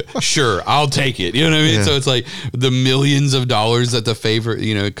sure, I'll take it. You know what I mean? Yeah. So it's like the millions of dollars that the favor,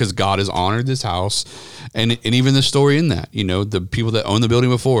 because God has honored this house. And even the story in that, the people that own the building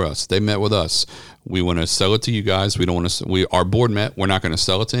before us, they met with us. We want to sell it to you guys. We don't want to, our board met. We're not going to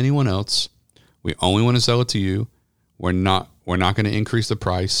sell it to anyone else. We only want to sell it to you. We're not going to increase the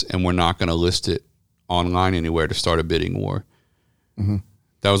price, and we're not going to list it online anywhere to start a bidding war. Mm-hmm.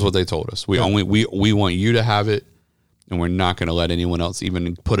 That was what they told us. We want you to have it, and we're not going to let anyone else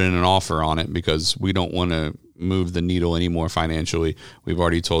even put in an offer on it because we don't want to move the needle anymore financially. We've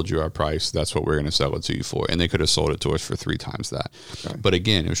already told you our price. That's what we're going to sell it to you for. And they could have sold it to us for 3 times that. Okay. But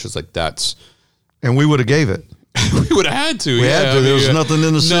again, it was just like that's... And we would have gave it. We would have had to. We had to. There was nothing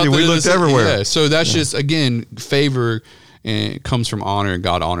in the city. We looked everywhere. Yeah. So that's just, again, favor... And it comes from honor, and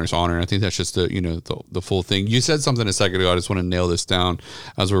God honors honor. And I think that's just the full thing. You said something a second ago. I just want to nail this down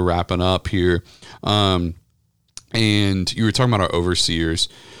as we're wrapping up here. And you were talking about our overseers.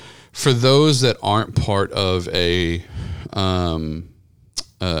 For those that aren't part of a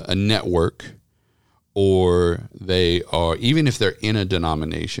network, or they are, even if they're in a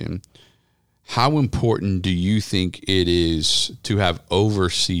denomination, how important do you think it is to have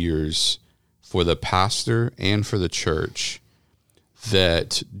overseers for the pastor and for the church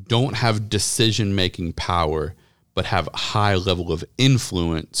that don't have decision-making power, but have a high level of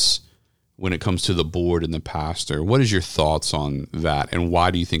influence when it comes to the board and the pastor? What is your thoughts on that, and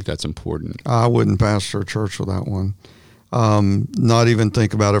why do you think that's important? I wouldn't pastor a church without one. Not even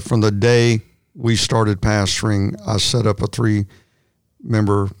think about it. From the day we started pastoring, I set up a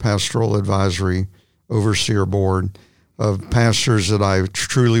 3-member pastoral advisory overseer board of pastors that I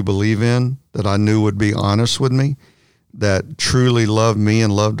truly believe in, that I knew would be honest with me, that truly loved me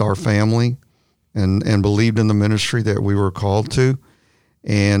and loved our family and believed in the ministry that we were called to,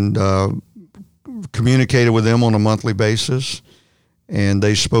 and communicated with them on a monthly basis. And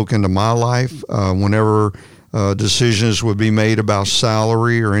they spoke into my life. Whenever decisions would be made about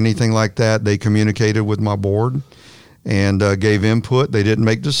salary or anything like that, they communicated with my board and gave input. They didn't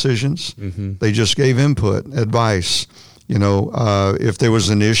make decisions. Mm-hmm. They just gave input, advice. If there was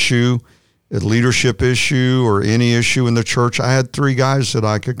an issue, a leadership issue or any issue in the church, I had 3 guys that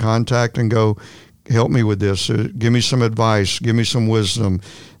I could contact and go, help me with this. Give me some advice. Give me some wisdom,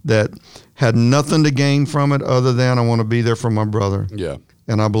 that had nothing to gain from it other than I want to be there for my brother. Yeah.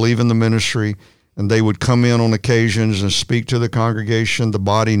 And I believe in the ministry. And they would come in on occasions and speak to the congregation. The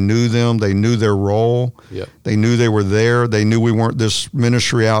body knew them. They knew their role. Yeah. They knew they were there. They knew we weren't this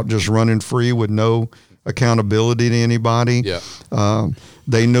ministry out just running free with no accountability to anybody. Yeah.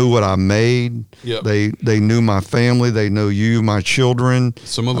 They knew what I made. Yep. They knew my family. They know you, my children.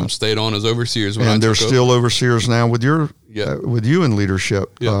 Some of them stayed on as overseers, and they're still overseers now with with you in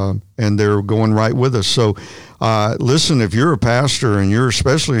leadership, and they're going right with us. So, listen, if you're a pastor and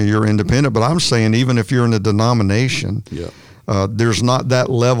you're independent, but I'm saying even if you're in a denomination, there's not that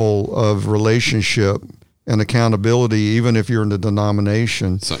level of relationship and accountability, even if you're in the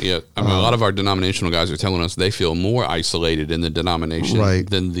denomination. So, a lot of our denominational guys are telling us they feel more isolated in the denomination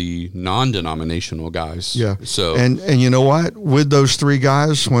than the non-denominational guys. Yeah. So and you know what? With those three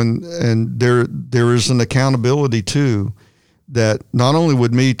guys, there is an accountability too, that not only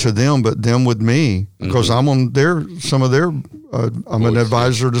with me to them, but them with me, because I'm on I'm an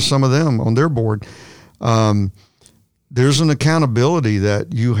advisor to some of them on their board. There's an accountability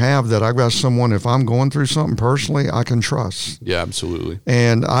that you have, that I've got someone, if I'm going through something personally, I can trust. Yeah, absolutely.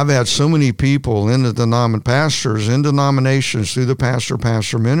 And I've had so many people in the pastors in denominations through the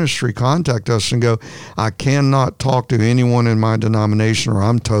pastor ministry contact us and go, I cannot talk to anyone in my denomination or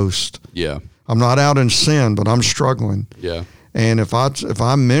I'm toast. Yeah. I'm not out in sin, but I'm struggling. Yeah. And if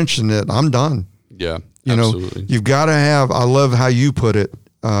I mention it, I'm done. Yeah, absolutely. You've got to have, I love how you put it,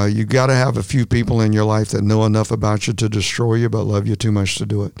 you got to have a few people in your life that know enough about you to destroy you, but love you too much to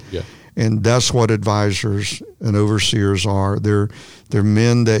do it. Yeah. And that's what advisors and overseers are. They're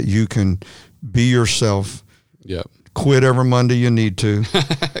men that you can be yourself. Yeah. Quit every Monday you need to.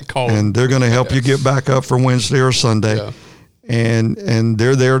 And they're going to help you get back up for Wednesday or Sunday. Yeah. And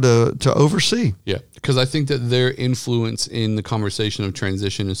they're there to oversee. Yeah. Because I think that their influence in the conversation of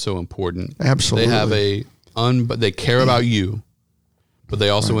transition is so important. Absolutely. They care about you. But they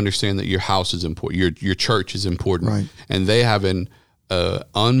also understand that your house is important, your church is important, and they have an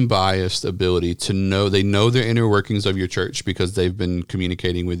unbiased ability to know. They know the inner workings of your church because they've been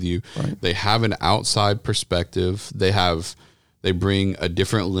communicating with you. Right. They have an outside perspective. They bring a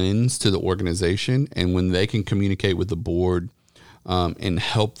different lens to the organization, and when they can communicate with the board and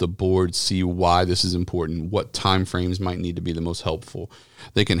help the board see why this is important, what time frames might need to be the most helpful.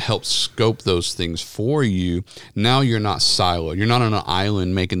 They can help scope those things for you. Now you're not siloed. You're not on an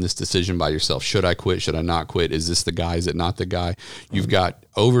island making this decision by yourself. Should I quit? Should I not quit? Is this the guy? Is it not the guy? You've got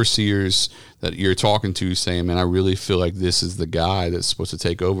overseers that you're talking to saying, man, I really feel like this is the guy that's supposed to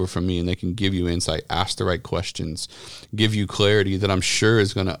take over from me. And they can give you insight, ask the right questions, give you clarity that I'm sure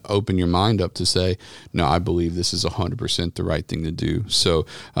is going to open your mind up to say, no, I believe this is 100% the right thing to do. So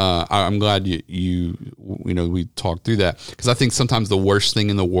I'm glad we talked through that, because I think sometimes the worst thing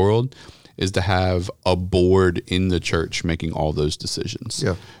in the world is to have a board in the church making all those decisions.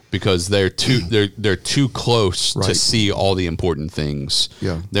 Yeah. Because they're too close to see all the important things.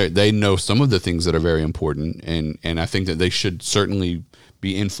 Yeah. They know some of the things that are very important, and I think that they should certainly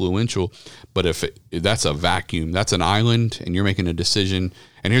be influential. But if that's a vacuum, that's an island, and you're making a decision.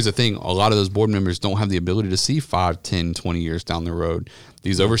 And here's the thing, a lot of those board members don't have the ability to see 5, 10, 20 years down the road.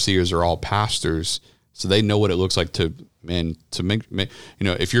 These overseers are all pastors, so they know what it looks like to make,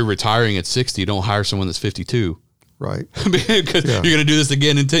 if you're retiring at 60, don't hire someone that's 52. Right. Because you're going to do this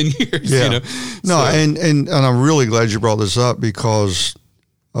again in 10 years. Yeah. And I'm really glad you brought this up, because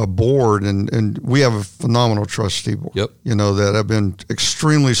a board, and we have a phenomenal trustee board, that have been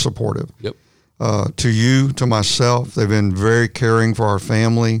extremely supportive. Yep. To you, to myself, they've been very caring for our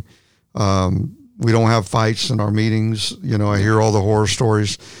family. We don't have fights in our meetings. I hear all the horror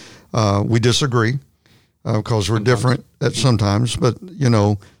stories. We disagree because we're different at sometimes, but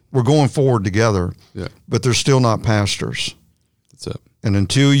we're going forward together. Yeah. But they're still not pastors. That's it. And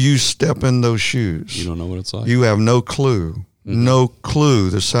until you step in those shoes, you don't know what it's like. You have no clue. Mm-hmm. No clue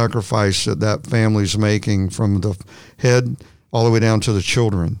the sacrifice that family's making, from the head all the way down to the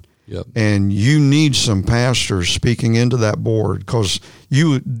children. Yep. And you need some pastors speaking into that board, because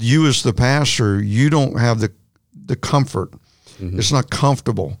you as the pastor, you don't have the comfort. Mm-hmm. It's not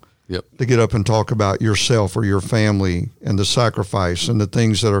comfortable to get up and talk about yourself or your family and the sacrifice and the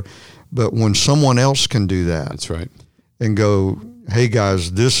things that are. But when someone else can do that, that's right, and go, hey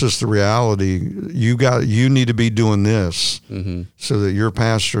guys, this is the reality. You need to be doing this so that your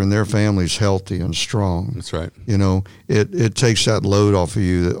pastor and their family is healthy and strong. That's right. It takes that load off of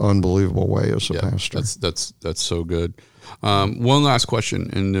you in an unbelievable way as a pastor. That's so good. One last question,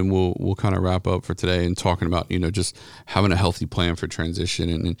 and then we'll kind of wrap up for today, and talking about just having a healthy plan for transition.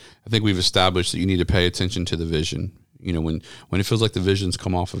 And I think we've established that you need to pay attention to the vision. When it feels like the vision's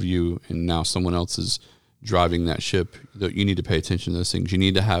come off of you and now someone else is driving that ship, that you need to pay attention to those things. You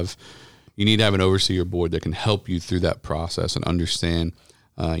need to have an overseer board that can help you through that process and understand,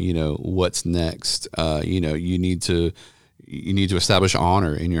 what's next. You need to establish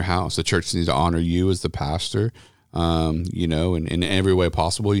honor in your house. The church needs to honor you as the pastor. you know, and in every way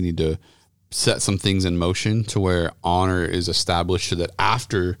possible, you need to set some things in motion to where honor is established so that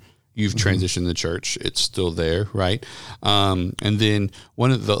after you've transitioned the church, it's still there, right? And then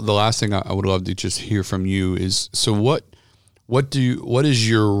one of the last thing I would love to just hear from you is, so what is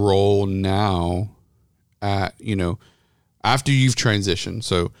your role now at, you know, after you've transitioned?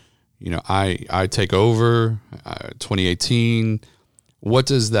 So, you know, I take over 2018. What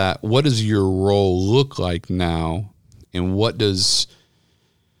does your role look like now? And what does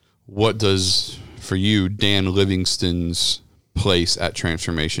for you, Dan Livingston's place at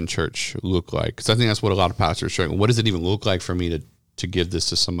Transformation Church look like? Because I think that's what a lot of pastors are struggling. What does it even look like for me to give this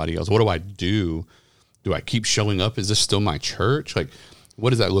to somebody else? What do I do? Do I keep showing up? Is this still my church? Like,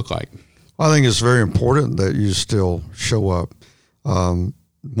 what does that look like? I think it's very important that you still show up.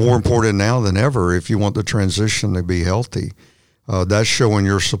 More important now than ever if you want the transition to be healthy. That's showing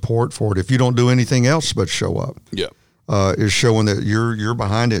your support for it. If you don't do anything else but show up, is showing that you're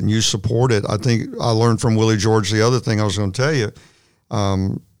behind it and you support it. I think I learned from Willie George the other thing I was going to tell you,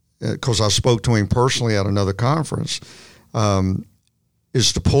 because I spoke to him personally at another conference,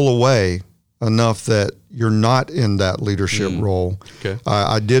 is to pull away enough that you're not in that leadership role. Okay.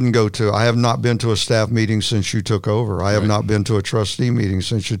 I have not been to a staff meeting since you took over. I have not been to a trustee meeting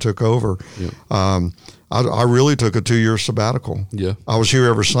since you took over. Yeah. I really took a 2-year sabbatical. Yeah. I was here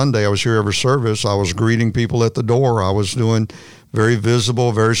every Sunday. I was here every service. I was greeting people at the door. I was doing very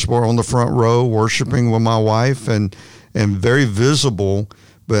visible, very sport on the front row, worshiping with my wife and very visible,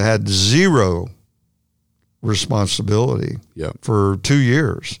 but had zero responsibility for 2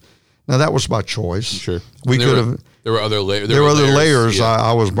 years. Now that was by choice. Sure. We could have. There were other layers. There were other layers. Yeah.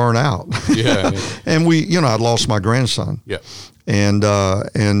 I was burnt out. Yeah. And I'd lost my grandson. Yeah. And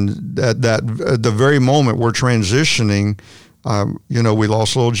at the very moment we're transitioning, we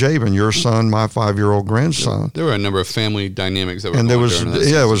lost little Jabin, your son, my 5-year-old grandson. There were a number of family dynamics that were. And there was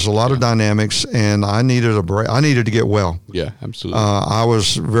it was a lot of dynamics, and I needed a break. I needed to get well. Yeah, absolutely. I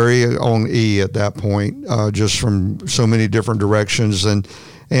was very on E at that point, just from so many different directions,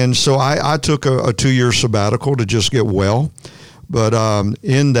 and so I took a 2-year sabbatical to just get well. But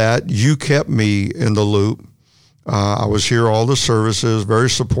in that, you kept me in the loop. I was here all the services, very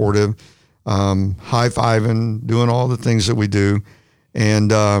supportive, high-fiving, doing all the things that we do. And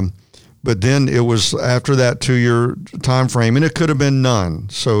but then it was after that 2-year time frame, and it could have been none.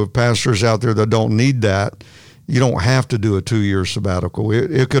 So pastors out there that don't need that, you don't have to do a 2-year sabbatical.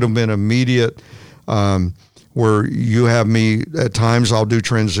 It could have been immediate, where you have me, at times I'll do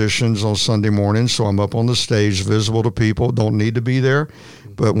transitions on Sunday mornings, so I'm up on the stage, visible to people, don't need to be there,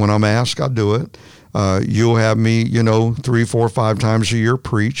 but when I'm asked, I'll do it. You'll have me, 3, 4, 5 times a year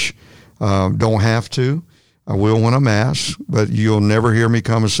preach. Don't have to. I will when I'm asked, but you'll never hear me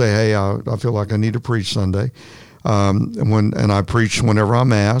come and say, hey, I feel like I need to preach Sunday. And I preach whenever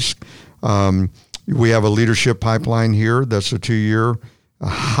I'm asked. We have a leadership pipeline here that's a 2-year,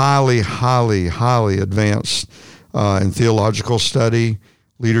 highly, highly, highly advanced in theological study,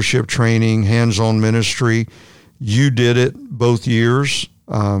 leadership training, hands-on ministry. You did it both years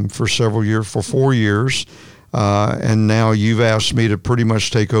for 4 years, and now you've asked me to pretty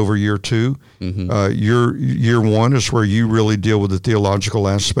much take over year 2. Mm-hmm. Year 1 is where you really deal with the theological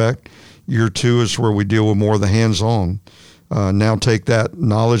aspect. Year 2 is where we deal with more of the hands-on. Now take that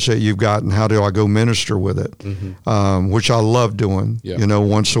knowledge that you've got and how do I go minister with it, which I love doing. Yeah.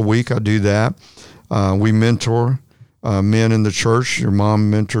 Once a week I do that. We mentor men in the church. Your mom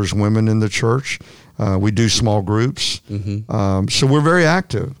mentors women in the church. We do small groups. Mm-hmm. So we're very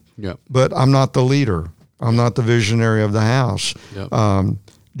active. Yep. But I'm not the leader. I'm not the visionary of the house. Yep.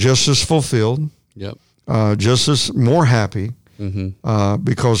 Just as fulfilled. Yep. Just as more happy. Mm-hmm.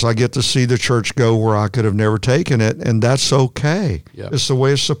 Because I get to see the church go where I could have never taken it, and that's okay. Yep. It's the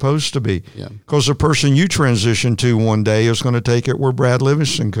way it's supposed to be. Because the person you transition to one day is going to take it where Brad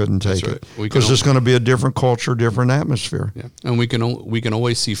Livingston couldn't take it. Because it's going to be a different culture, different atmosphere. Yeah. And we can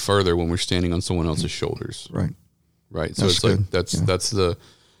always see further when we're standing on someone else's shoulders. Right. So that's that's the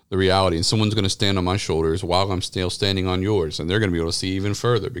reality. And someone's going to stand on my shoulders while I'm still standing on yours, and they're going to be able to see even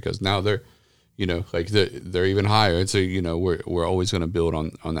further because now they're they're even higher. And so, we're always going to build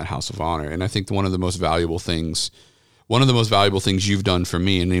on that house of honor. And I think one of the most valuable things you've done for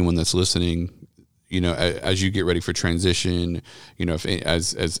me and anyone that's listening, as you get ready for transition,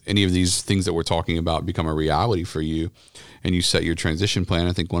 as any of these things that we're talking about become a reality for you and you set your transition plan,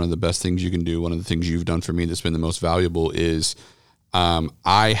 I think one of the best things you can do, one of the things you've done for me that's been the most valuable is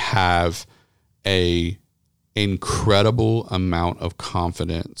I have a incredible amount of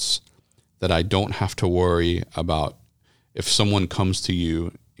confidence that I don't have to worry about if someone comes to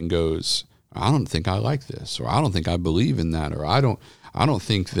you and goes, I don't think I like this, or I don't think I believe in that, or I don't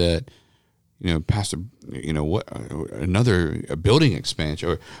think that, Pastor, what, a building expansion,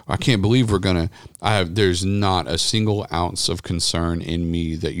 or I can't believe there's not a single ounce of concern in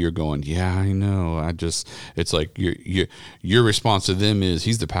me that you're going, yeah, I know. It's like your response to them is,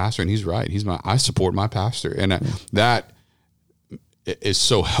 he's the pastor and he's right. I support my pastor. And that is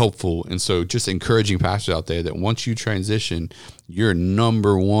so helpful. And so just encouraging pastors out there that once you transition, your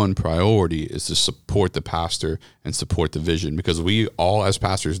number one priority is to support the pastor and support the vision, because we all as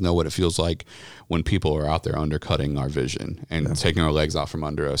pastors know what it feels like when people are out there undercutting our vision and taking our legs out from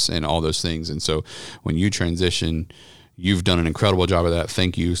under us and all those things. And so when you transition, you've done an incredible job of that.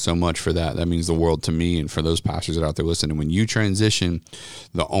 Thank you so much for that. That means the world to me and for those pastors that are out there listening. When you transition,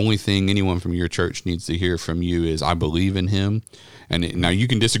 the only thing anyone from your church needs to hear from you is, I believe in him. And now you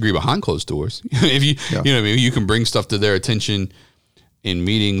can disagree behind closed doors. If you can bring stuff to their attention in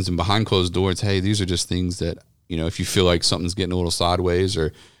meetings and behind closed doors. Hey, these are just things that, if you feel like something's getting a little sideways,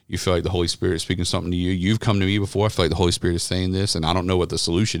 or you feel like the Holy Spirit is speaking something to you, you've come to me before. I feel like the Holy Spirit is saying this, and I don't know what the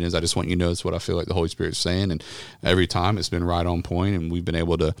solution is. I just want you to know it's what I feel like the Holy Spirit is saying. And every time it's been right on point, and we've been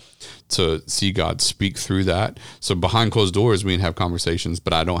able to see God speak through that. So behind closed doors, we can have conversations,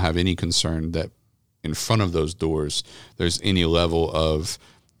 but I don't have any concern that in front of those doors there's any level of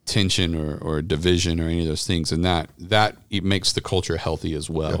tension or division or any of those things, and that it makes the culture healthy as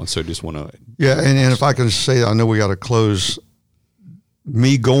well. And so just want to and if I can say, I know we got to close,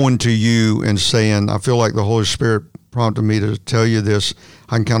 me going to you and saying, I feel like the Holy Spirit prompted me to tell you this,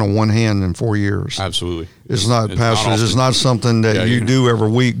 I can count on one hand in 4 years. Absolutely. It's not, pastors, it's not something that you do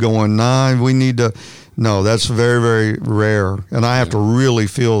every week going, we need to. No, that's very, very rare. And I have to really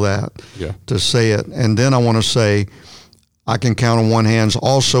feel that to say it. And then I want to say, I can count on one hand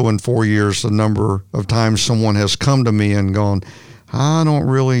also in 4 years the number of times someone has come to me and gone, I don't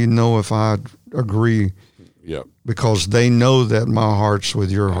really know if I agree. Yep. Because they know that my heart's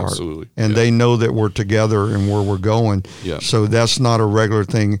with your heart. Absolutely. And they know that we're together and where we're going. Yep. So that's not a regular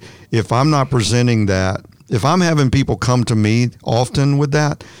thing. If I'm not presenting that, if I'm having people come to me often with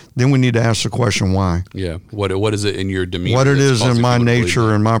that, then we need to ask the question, why? Yeah. What is it in your demeanor? What it is in my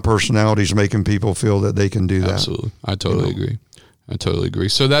nature and my personality is making people feel that they can do that. Absolutely. I totally agree.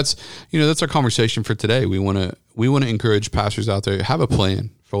 So that's our conversation for today. We want to encourage pastors out there, have a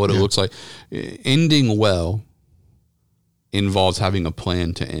plan for what it looks like. Ending well involves having a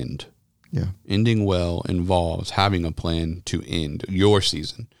plan to end. Yeah. Ending well involves having a plan to end your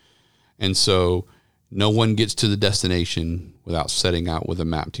season. And so no one gets to the destination without setting out with a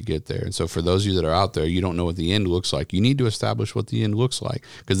map to get there. And so for those of you that are out there, you don't know what the end looks like. You need to establish what the end looks like,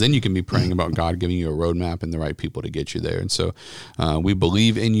 because then you can be praying about God giving you a roadmap and the right people to get you there. And so we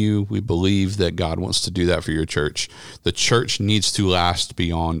believe in you. We believe that God wants to do that for your church. The church needs to last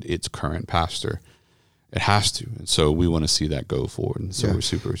beyond its current pastor. It has to. And so we want to see that go forward. And so we're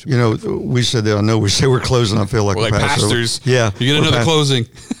super grateful. We said that. I know we say we're closing. I feel like we're like pastors. Yeah. You get another closing.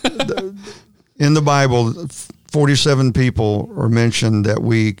 In the Bible, 47 people are mentioned that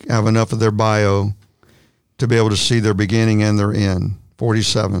we have enough of their bio to be able to see their beginning and their end.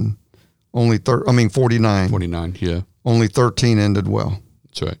 47. 49. 49, yeah. Only 13 ended well.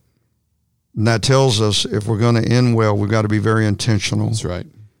 That's right. And that tells us if we're going to end well, we've got to be very intentional. That's right.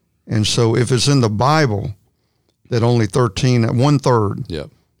 And so if it's in the Bible that only 13, 1/3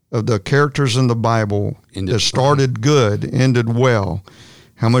 of the characters in the Bible that started good, ended well,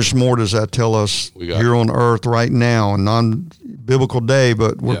 how much more does that tell us here on earth right now, a non-biblical day,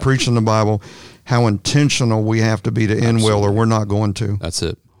 but we're preaching the Bible, how intentional we have to be to end well, or we're not going to. That's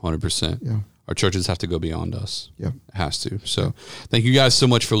it, 100%. Yeah. Our churches have to go beyond us. Yeah. It has to. So thank you guys so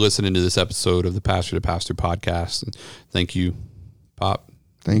much for listening to this episode of the Pastor to Pastor podcast. And thank you, Pop.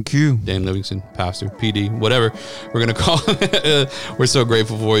 Thank you. Dan Livingston, Pastor, PD, whatever we're going to call it. We're so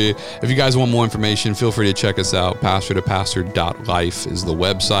grateful for you. If you guys want more information, feel free to check us out. pastortopastor.life is the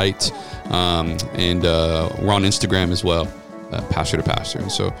website. And we're on Instagram as well, Pastor to Pastor.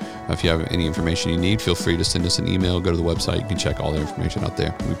 And so if you have any information you need, feel free to send us an email. Go to the website. You can check all the information out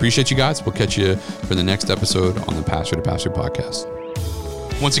there. We appreciate you guys. We'll catch you for the next episode on the Pastor to Pastor podcast.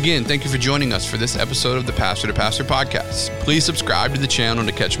 Once again, thank you for joining us for this episode of the Pastor to Pastor podcast. Please subscribe to the channel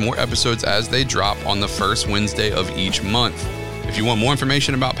to catch more episodes as they drop on the first Wednesday of each month. If you want more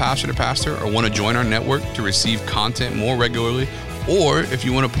information about Pastor to Pastor or want to join our network to receive content more regularly, or if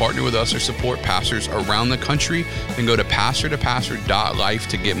you want to partner with us or support pastors around the country, then go to pastortopastor.life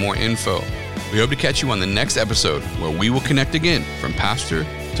to get more info. We hope to catch you on the next episode where we will connect again from pastor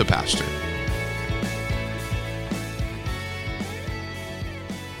to pastor.